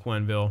defensively.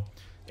 Quenville,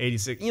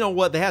 86. You know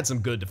what? They had some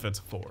good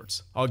defensive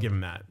forwards. I'll give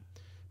him that.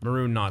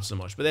 Maroon, not so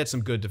much. But they had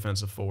some good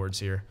defensive forwards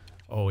here.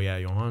 Oh, yeah,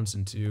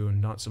 Johansson, too.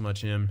 Not so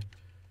much him.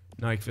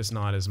 Nyquist,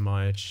 not as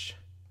much.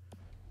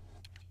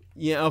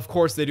 Yeah, of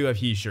course they do have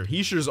Heischer.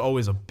 Heischer's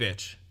always a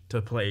bitch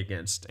to play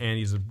against, and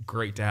he's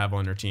great to have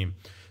on their team.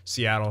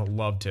 Seattle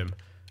loved him.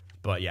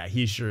 But, yeah,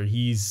 Heischer,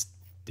 he's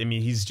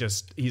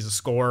a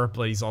scorer,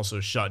 but he's also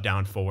a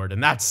shutdown forward,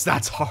 and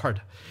that's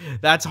hard.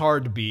 That's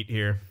hard to beat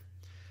here.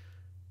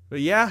 But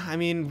yeah, I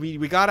mean, we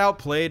got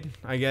outplayed,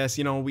 I guess.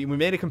 You know, we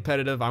made it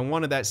competitive. I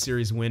wanted that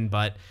series win,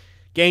 but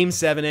Game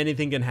 7,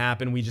 anything can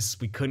happen. We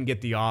couldn't get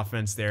the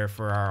offense there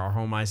for our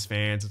home ice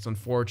fans. It's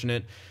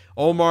unfortunate.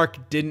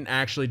 Olmark didn't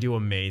actually do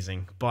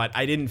amazing, but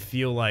I didn't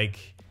feel like...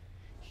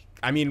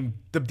 I mean,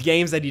 the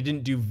games that he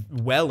didn't do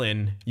well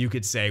in, you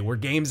could say, were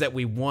games that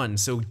we won.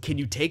 So can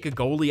you take a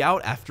goalie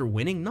out after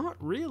winning? Not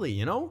really,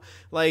 you know?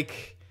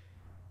 Like...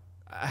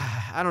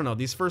 I don't know,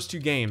 these first 2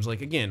 games,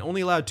 like, again,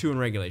 only allowed 2 in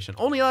regulation.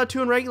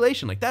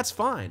 Like, that's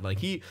fine. Like,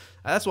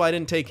 that's why I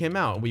didn't take him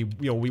out. We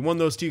won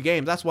those 2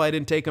 games. That's why I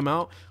didn't take him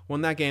out.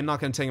 Won that game, not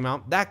going to take him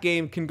out. That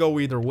game can go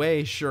either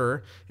way,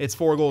 sure. It's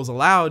 4 goals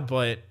allowed,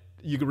 but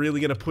you're really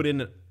going to put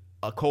in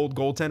a cold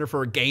goaltender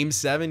for a Game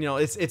 7? You know,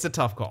 it's a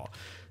tough call.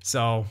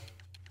 So,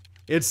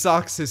 it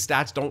sucks. His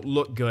stats don't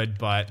look good,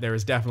 but there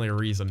is definitely a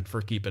reason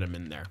for keeping him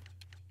in there.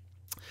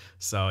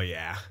 So,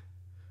 yeah.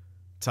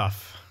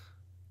 Tough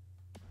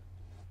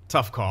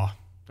call,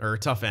 or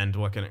tough end.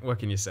 What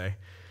can you say?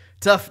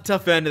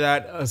 Tough end of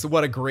that. So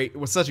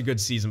was such a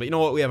good season. But you know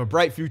what? We have a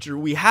bright future.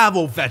 We have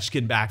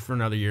Ovechkin back for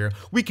another year.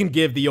 We can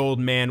give the old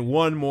man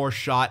one more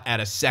shot at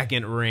a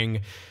second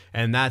ring,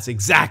 and that's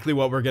exactly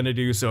what we're gonna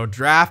do. So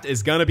draft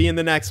is gonna be in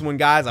the next one,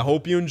 guys. I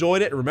hope you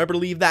enjoyed it. Remember to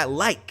leave that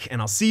like,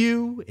 and I'll see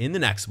you in the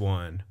next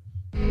one.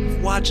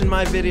 If watching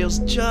my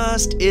videos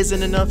just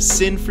isn't enough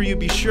sin for you,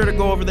 be sure to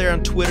go over there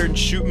on Twitter and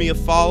shoot me a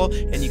follow,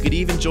 and you could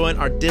even join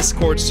our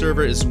Discord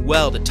server as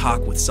well to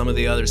talk with some of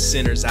the other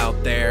sinners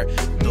out there.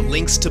 The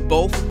links to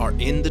both are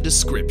in the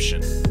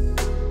description.